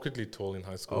was awkwardly tall in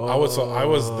high school. I was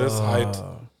this height.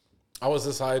 I was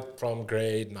this height from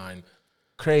grade 9.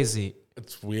 Crazy.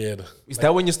 It's weird. Is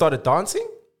that when you started dancing?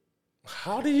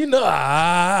 How do you know?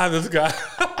 This guy.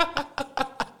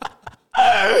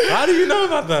 How do you know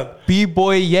about that?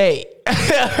 B-boy Yay.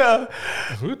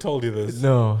 Who told you this?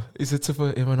 No,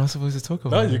 am I not supposed to talk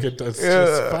about No, it? you can. It's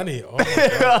just funny. Oh, my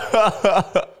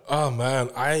God. Oh man,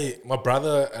 my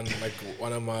brother and like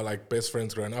one of my like best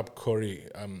friends growing up, Corey.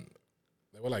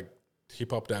 They were like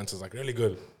hip hop dancers, like really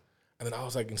good. And then I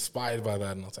was like inspired by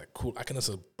that, and I was like, cool. I can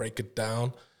just break it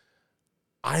down.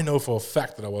 I know for a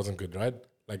fact that I wasn't good, right?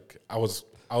 Like I was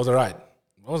alright.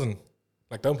 I wasn't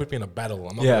like, don't put me in a battle.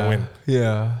 I'm not gonna win.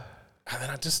 Yeah. And then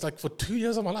I just like for 2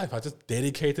 years of my life, I just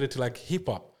dedicated it to like hip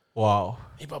hop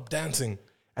dancing.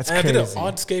 That's and crazy. I did an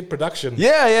Artscape production.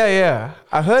 Yeah.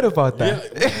 I heard about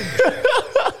that.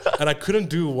 Yeah. And I couldn't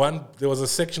do one. There was a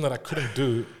section that I couldn't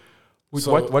do.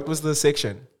 So What was the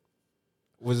section?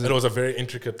 it was a very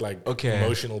intricate, like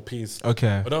emotional piece.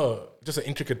 Okay. But no, just an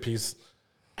intricate piece.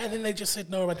 And then they just said,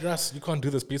 no, but Russ, you can't do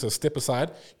this piece. So step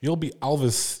aside. You'll be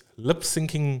Elvis lip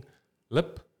syncing,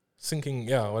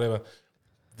 yeah, whatever.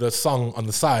 The song on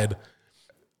the side.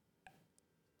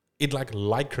 It like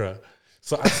lycra.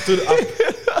 So I stood up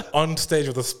on stage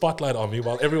with a spotlight on me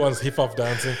while everyone's hip hop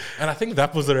dancing. And I think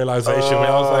that was the realization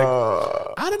where I was like,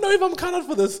 I don't know if I'm cut out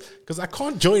for this because I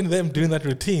can't join them doing that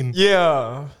routine.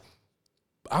 Yeah.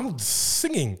 I'm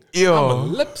singing. Yo.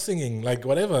 I'm lip singing, like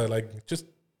whatever, like just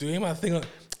doing my thing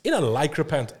in a lycra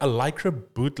pant, a lycra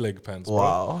bootleg pants. Bro.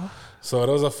 Wow. So it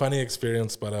was a funny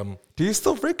experience, but Do you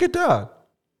still break it down?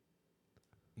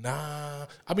 nah.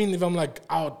 I mean, if I'm like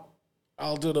out,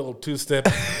 I'll do a little 2-step,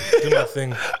 do my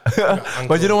thing.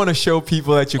 But you don't want to show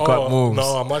people that you got moves.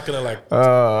 No, I'm not gonna like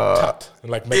tut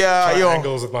and like make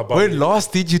triangles with my body. When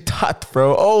last did you tut,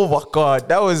 bro? Oh my god,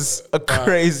 that was a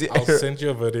crazy. I'll send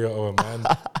you a video of a man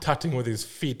tutting with his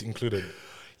feet included.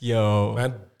 Yo,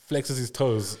 Man flexes his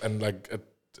toes and like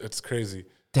it's crazy.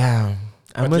 damn.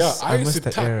 I used to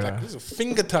the tut, era. like this is a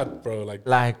finger tut, bro.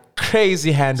 Like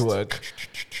crazy handwork.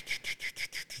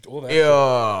 All that.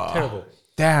 Yeah. Terrible.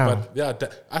 Damn. But yeah,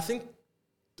 I think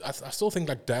I still think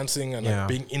like dancing and like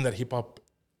being in that hip hop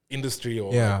industry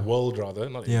or like world rather,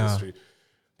 not industry,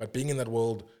 but being in that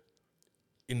world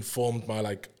informed my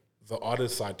like the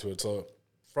artist side to it. So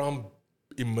from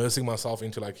immersing myself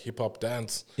into like hip hop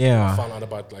dance, I found out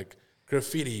about like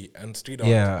graffiti and street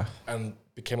art and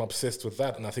became obsessed with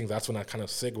that. And I think that's when I kind of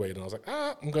segued and I was like,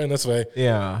 I'm going this way.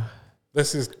 Yeah.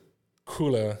 This is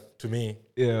cooler to me.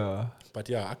 Yeah. But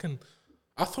yeah,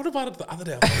 I thought about it the other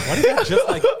day. I was like, why did I just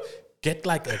like get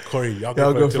like a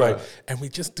choreographer to like, and we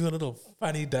just do a little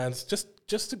funny dance just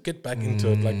to get back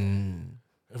into it. Like,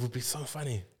 it would be so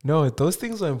funny. No, those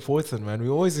things are important, man. We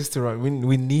always used to run.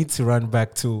 We need to run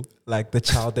back to like the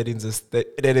child that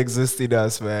exists in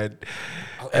us, man.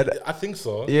 I think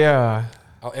so. Yeah.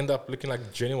 I'll end up looking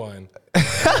like Genuine. You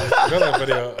know that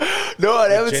video? No, I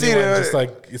haven't seen it. Just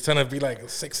like he's trying to be like a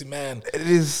sexy man. It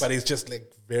is, but he's just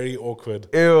like very awkward.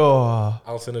 Ew.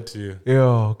 I'll send it to you.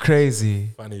 Ew, crazy.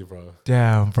 Funny, bro.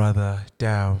 Damn, brother.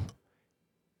 Damn.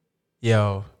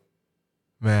 Yo,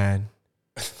 man.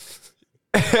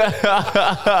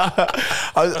 I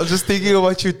was just thinking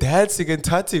about you dancing and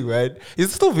tutting, man. Is there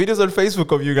still videos on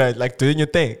Facebook of you guys like doing your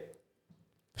thing?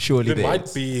 Surely there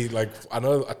might be like I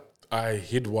know. I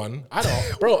hid one. I don't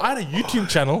know. Bro, I had a YouTube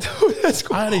channel. That's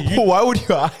cool. Why would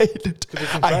you hide it?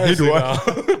 I hid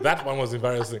one. That one was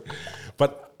embarrassing.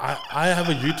 But I have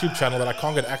a YouTube channel that I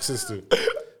can't get access to.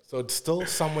 So it's still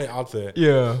somewhere out there.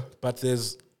 Yeah. But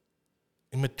there's,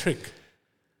 in Matric,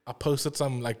 I posted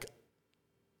some like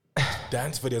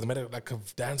dance videos. I made like a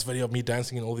dance video of me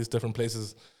dancing in all these different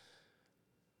places.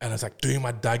 And it's like doing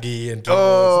my Dougie and doing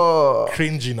all this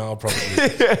cringy now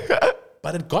probably.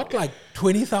 But it got like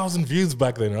 20,000 views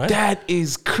back then, right? That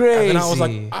is crazy. And then I was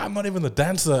like, I'm not even the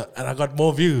dancer, and I got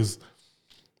more views.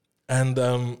 And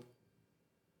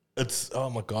it's, oh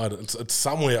my God, it's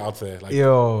somewhere out there. Like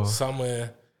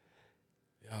somewhere,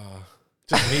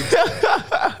 just me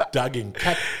dugging,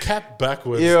 cat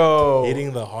backwards,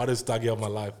 hitting the hardest Dougie of my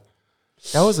life.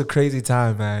 That was a crazy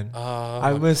time, man.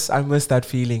 I miss that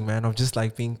feeling, man, of just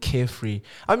like being carefree.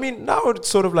 I mean, now it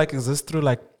sort of like exists through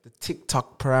like the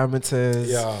TikTok parameters,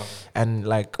 and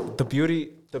like the beauty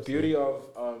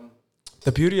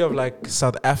of like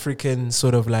South African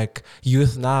sort of like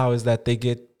youth now is that they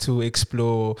get to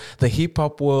explore the hip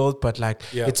hop world, but like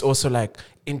it's also like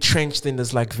entrenched in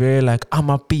this like very like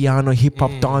amapiano hip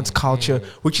hop dance culture,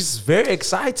 which is very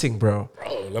exciting, bro.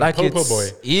 Like Popo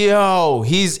boy,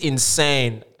 he's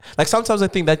insane. Like sometimes I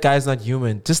think that guy's not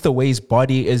human. Just the way his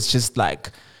body is, just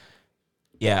like,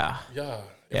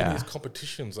 even these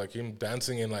competitions, like him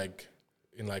dancing in like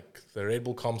the Red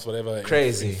Bull comps, whatever,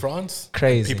 crazy in France,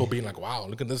 crazy. People being like, "Wow,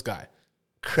 look at this guy."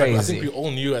 Crazy. Like, I think we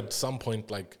all knew at some point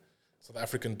like South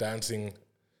African dancing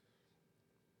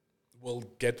will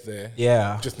get there.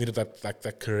 Yeah, just needed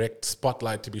that correct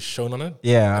spotlight to be shown on it.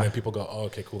 Yeah, and then people go, "Oh,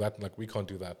 okay, cool. That like we can't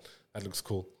do that. That looks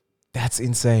cool." That's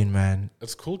insane, man.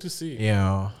 It's cool to see.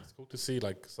 Yeah, it's cool to see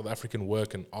like South African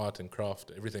work and art and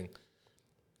craft, everything,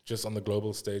 just on the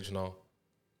global stage now.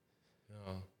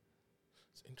 Yeah,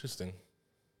 it's interesting.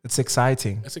 It's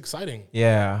exciting. It's exciting.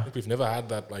 Yeah, I think we've never had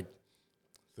that like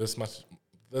this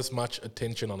much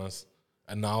attention on us,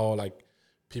 and now like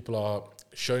people are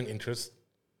showing interest,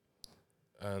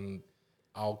 and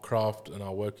our craft and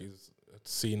our work is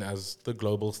seen as the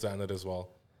global standard as well.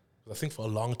 I think for a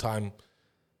long time,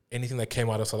 anything that came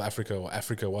out of South Africa or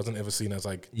Africa wasn't ever seen as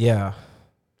like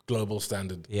global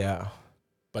standard. Yeah,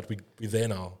 but we're there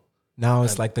now. Now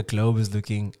it's like the globe is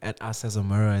looking at us as a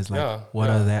mirror. It's like, what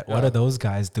are those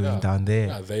guys doing down there?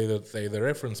 Yeah, they the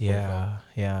reference point.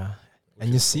 Yeah.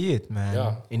 And you see it,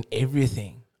 man, in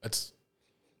everything. It's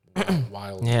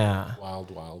wild.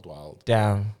 Wild.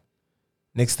 Damn.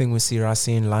 Next thing we see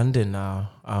Rassi in London now,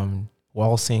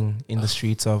 waltzing in the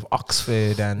streets of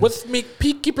Oxford and with me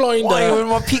Peaky Blinder. With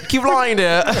my Peaky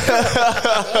Blinder.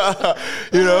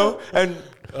 You know, and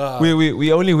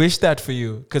we only wish that for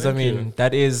you, because I mean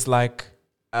that is like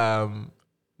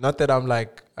not that I'm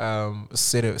like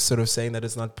sort of saying that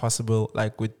it's not possible,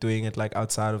 like with doing it like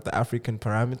outside of the African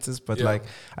parameters, but like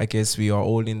I guess we are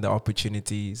all in the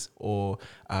opportunities or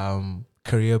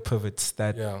career pivots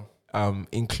that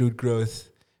include growth,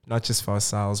 not just for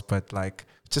ourselves but like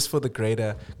just for the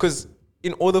greater, because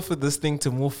in order for this thing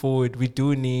to move forward, we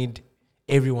do need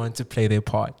everyone to play their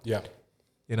part. Yeah,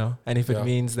 you know, and if it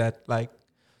means that like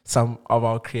some of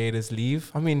our creators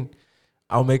leave, I mean,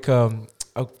 I'll make a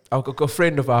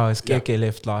friend of ours, KK,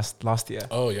 left last year.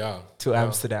 Oh yeah, to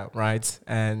Amsterdam, right?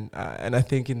 And I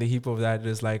think in the heap of that,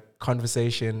 there's like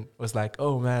conversation was like,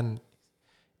 oh man,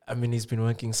 I mean, he's been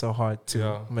working so hard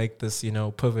to make this, you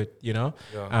know, pivot, you know,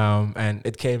 and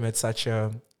it came at such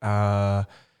a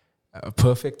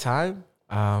perfect time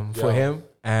for him.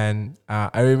 And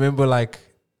I remember like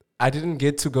I didn't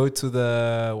get to go to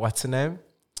the what's the name.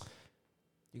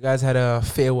 You guys had a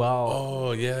farewell.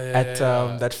 Oh at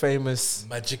that famous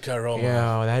Magica Roma.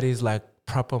 Yeah, that is like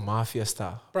proper mafia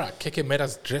style. Bruh, Keke made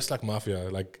us dress like mafia,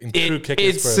 like in true Keke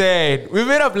spirit. Insane. We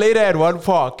met up later at one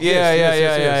park.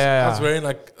 Yeah. I was wearing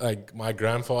like my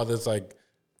grandfather's like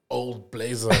old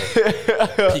blazer.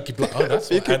 Peaky Blinders. Oh, that's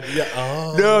Peaky.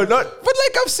 No, not. But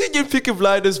like I've seen you in Peaky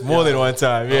Blinders more than one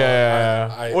time.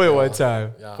 More than one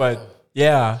time. But.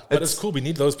 Yeah, but it's cool. We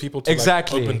need those people to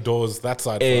like open doors that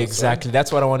side. Exactly, right? That's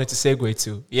what I wanted to segue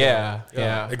to. Yeah.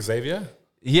 Xavier.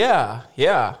 Yeah.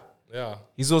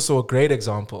 He's also a great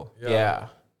example. Yeah.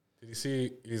 Did you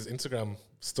see his Instagram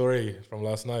story from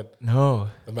last night? No.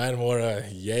 The man wore a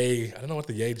Yay. I don't know what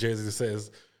the Yay jersey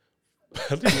says.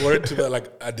 I think he wore it to the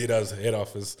like Adidas head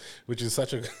office, which is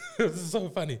such a. This is so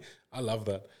funny. I love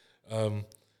that.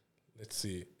 Let's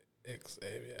see,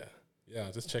 Xavier. Yeah,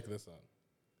 just check this out.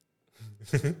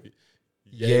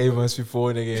 Yay must be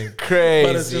born again. Crazy.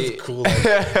 But it's just cool. Like,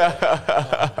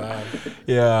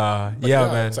 man.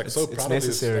 Man. It's like so proud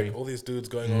necessary. Of this, like, all these dudes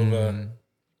going over,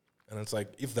 and it's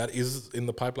like if that is in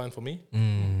the pipeline for me,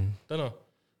 don't know.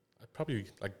 I'd probably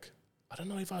like. I don't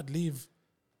know if I'd leave.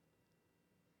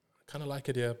 I kind of like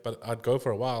it here, but I'd go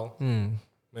for a while.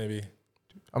 Maybe.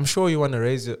 I'm sure you want to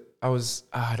raise it.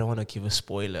 I don't want to give a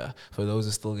spoiler for those who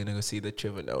are still going to go see the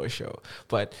Trevor Noah show.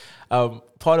 But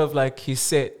part of like his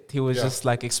set, he was just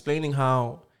like explaining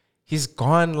how he's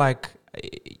gone like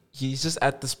he's just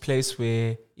at this place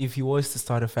where if he was to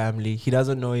start a family, he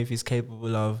doesn't know if he's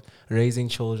capable of raising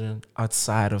children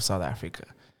outside of South Africa.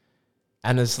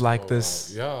 And it's like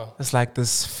this, it's like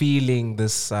this feeling,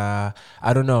 this, I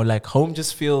don't know, like home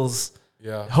just feels,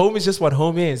 home is just what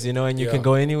home is, you know, and you can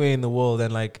go anywhere in the world.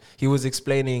 And like he was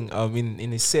explaining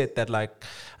in his set that like,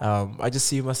 I just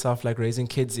see myself like raising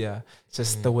kids here.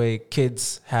 Just the way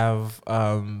kids have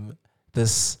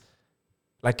this,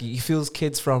 like he feels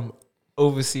kids from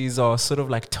overseas are sort of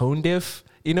like tone deaf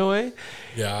in a way.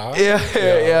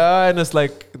 Yeah. And it's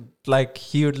like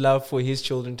he would love for his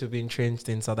children to be entrenched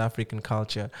in South African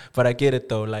culture. But I get it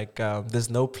though, like there's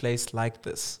no place like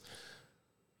this.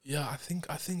 Yeah, I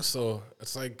think so.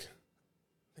 It's like,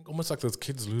 I think almost like those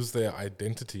kids lose their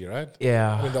identity, right?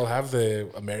 Yeah. I mean, they'll have their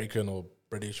American or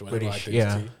British or whatever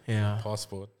identity,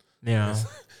 passport. Yeah.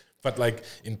 But like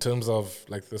in terms of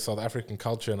like the South African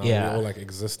culture and how we all like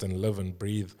exist and live and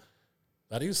breathe,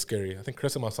 that is scary. I think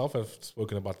Chris and myself have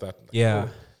spoken about that. Like, oh,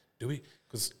 do we?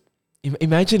 Because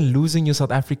imagine losing your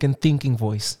South African thinking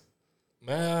voice.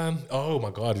 Man, oh my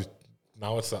God.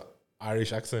 Now it's an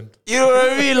Irish accent. You know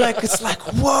what I mean? Like, it's like,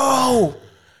 whoa.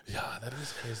 Yeah, that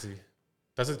is crazy.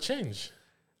 Does it change?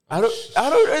 I'm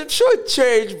sure it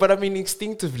changed, but I mean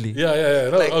instinctively. Yeah.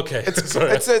 No, like, okay.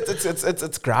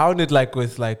 It's grounded like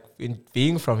with like in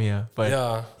being from here. But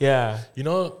yeah. You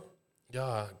know,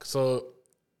 so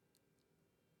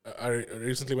I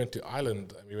recently went to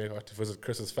Ireland and we went to visit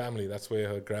Chris's family. That's where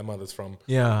her grandmother's from.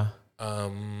 Yeah.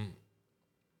 And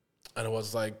it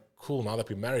was like, cool, now that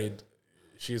we're married,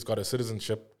 she's got a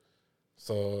citizenship.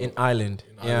 So in Ireland.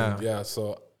 Yeah.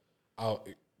 So our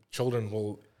children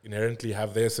will inherently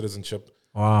have their citizenship.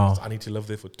 Wow. So I need to live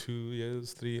there for 2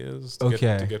 years, 3 years to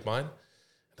get mine.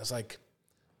 And it's like,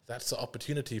 that's the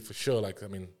opportunity for sure. Like, I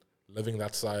mean, living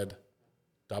that side,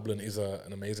 Dublin is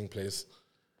an amazing place.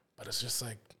 But it's just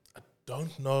like, I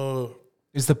don't know.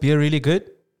 Is the beer really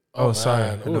good? Oh,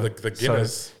 sorry. Oh, the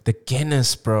Guinness. Sorry. The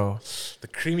Guinness, bro. The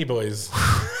creamy boys.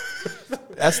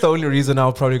 That's the only reason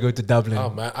I'll probably go to Dublin.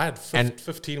 Oh, man. I had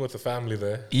 15 with the family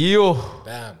there. Ew.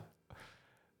 Damn.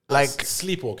 Like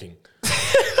sleepwalking.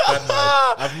 That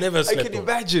night. I've never slept. I can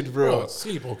imagine, bro.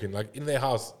 Sleepwalking, like in their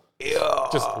house. Ew.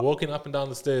 Just walking up and down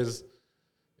the stairs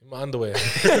in my underwear.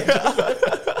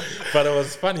 But it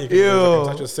was funny because it was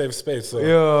like in such a safe space. So,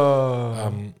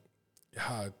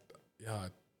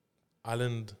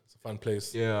 Ireland is a fun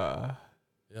place. Yeah.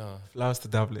 Flowers to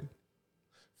Dublin.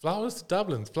 Flowers to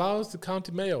Dublin. Flowers to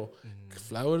County Mayo.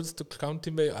 Flowers to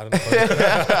County Mayo. I don't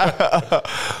know.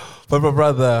 But my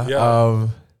brother,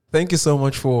 thank you so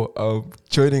much for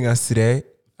joining us today.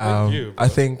 Thank you. I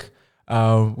think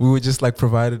we were just like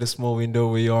provided a small window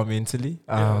where you are mentally.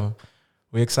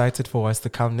 We're excited for what's to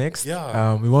come next.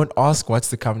 We won't ask what's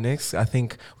to come next. I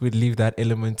think we'd leave that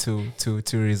element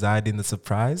to reside in the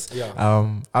surprise.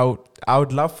 I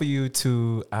would love for you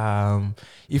to,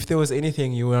 if there was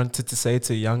anything you wanted to say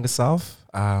to your younger self,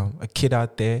 a kid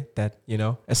out there that, you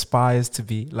know, aspires to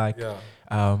be like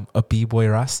a B-boy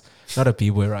Russ. Not a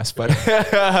B-boy Russ, but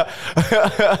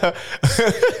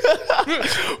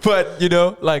but, you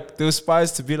know, like they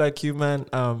aspires to be like you, man,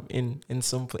 in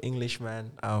simple English,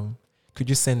 man. Could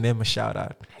you send them a shout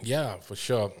out? Yeah, for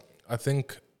sure. I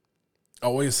think I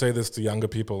always say this to younger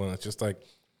people, and it's just like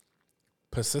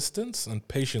persistence and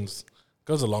patience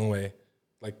goes a long way.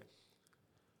 Like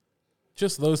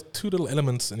just those two little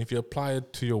elements, and if you apply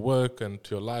it to your work and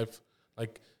to your life,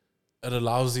 like it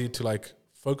allows you to like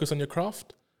focus on your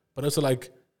craft, but also like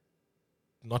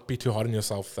not be too hard on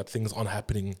yourself that things aren't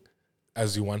happening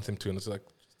as you want them to. And it's like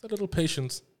just a little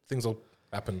patience, things will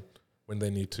happen when they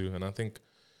need to. And I think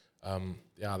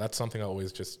that's something I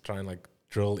always just try and like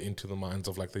drill into the minds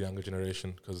of like the younger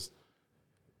generation, because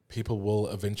people will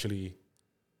eventually,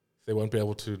 they won't be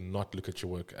able to not look at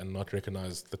your work and not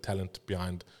recognize the talent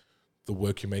behind the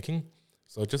work you're making.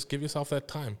 So just give yourself that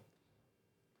time.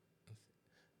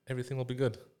 Everything will be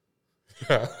good.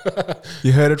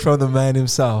 You heard it from the man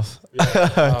himself.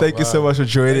 Thank you so much for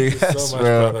joining us, so much,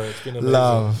 bro. Brother. It's been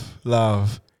amazing.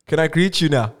 Love. Can I greet you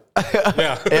now?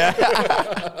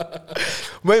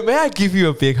 May I give you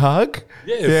a big hug?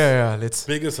 Yes. Yeah. Let's.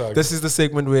 Biggest hug. This is the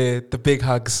segment where the big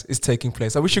hugs is taking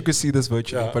place. I wish you could see this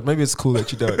virtually, but maybe it's cool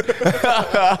that you don't.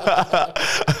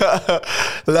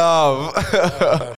 Love.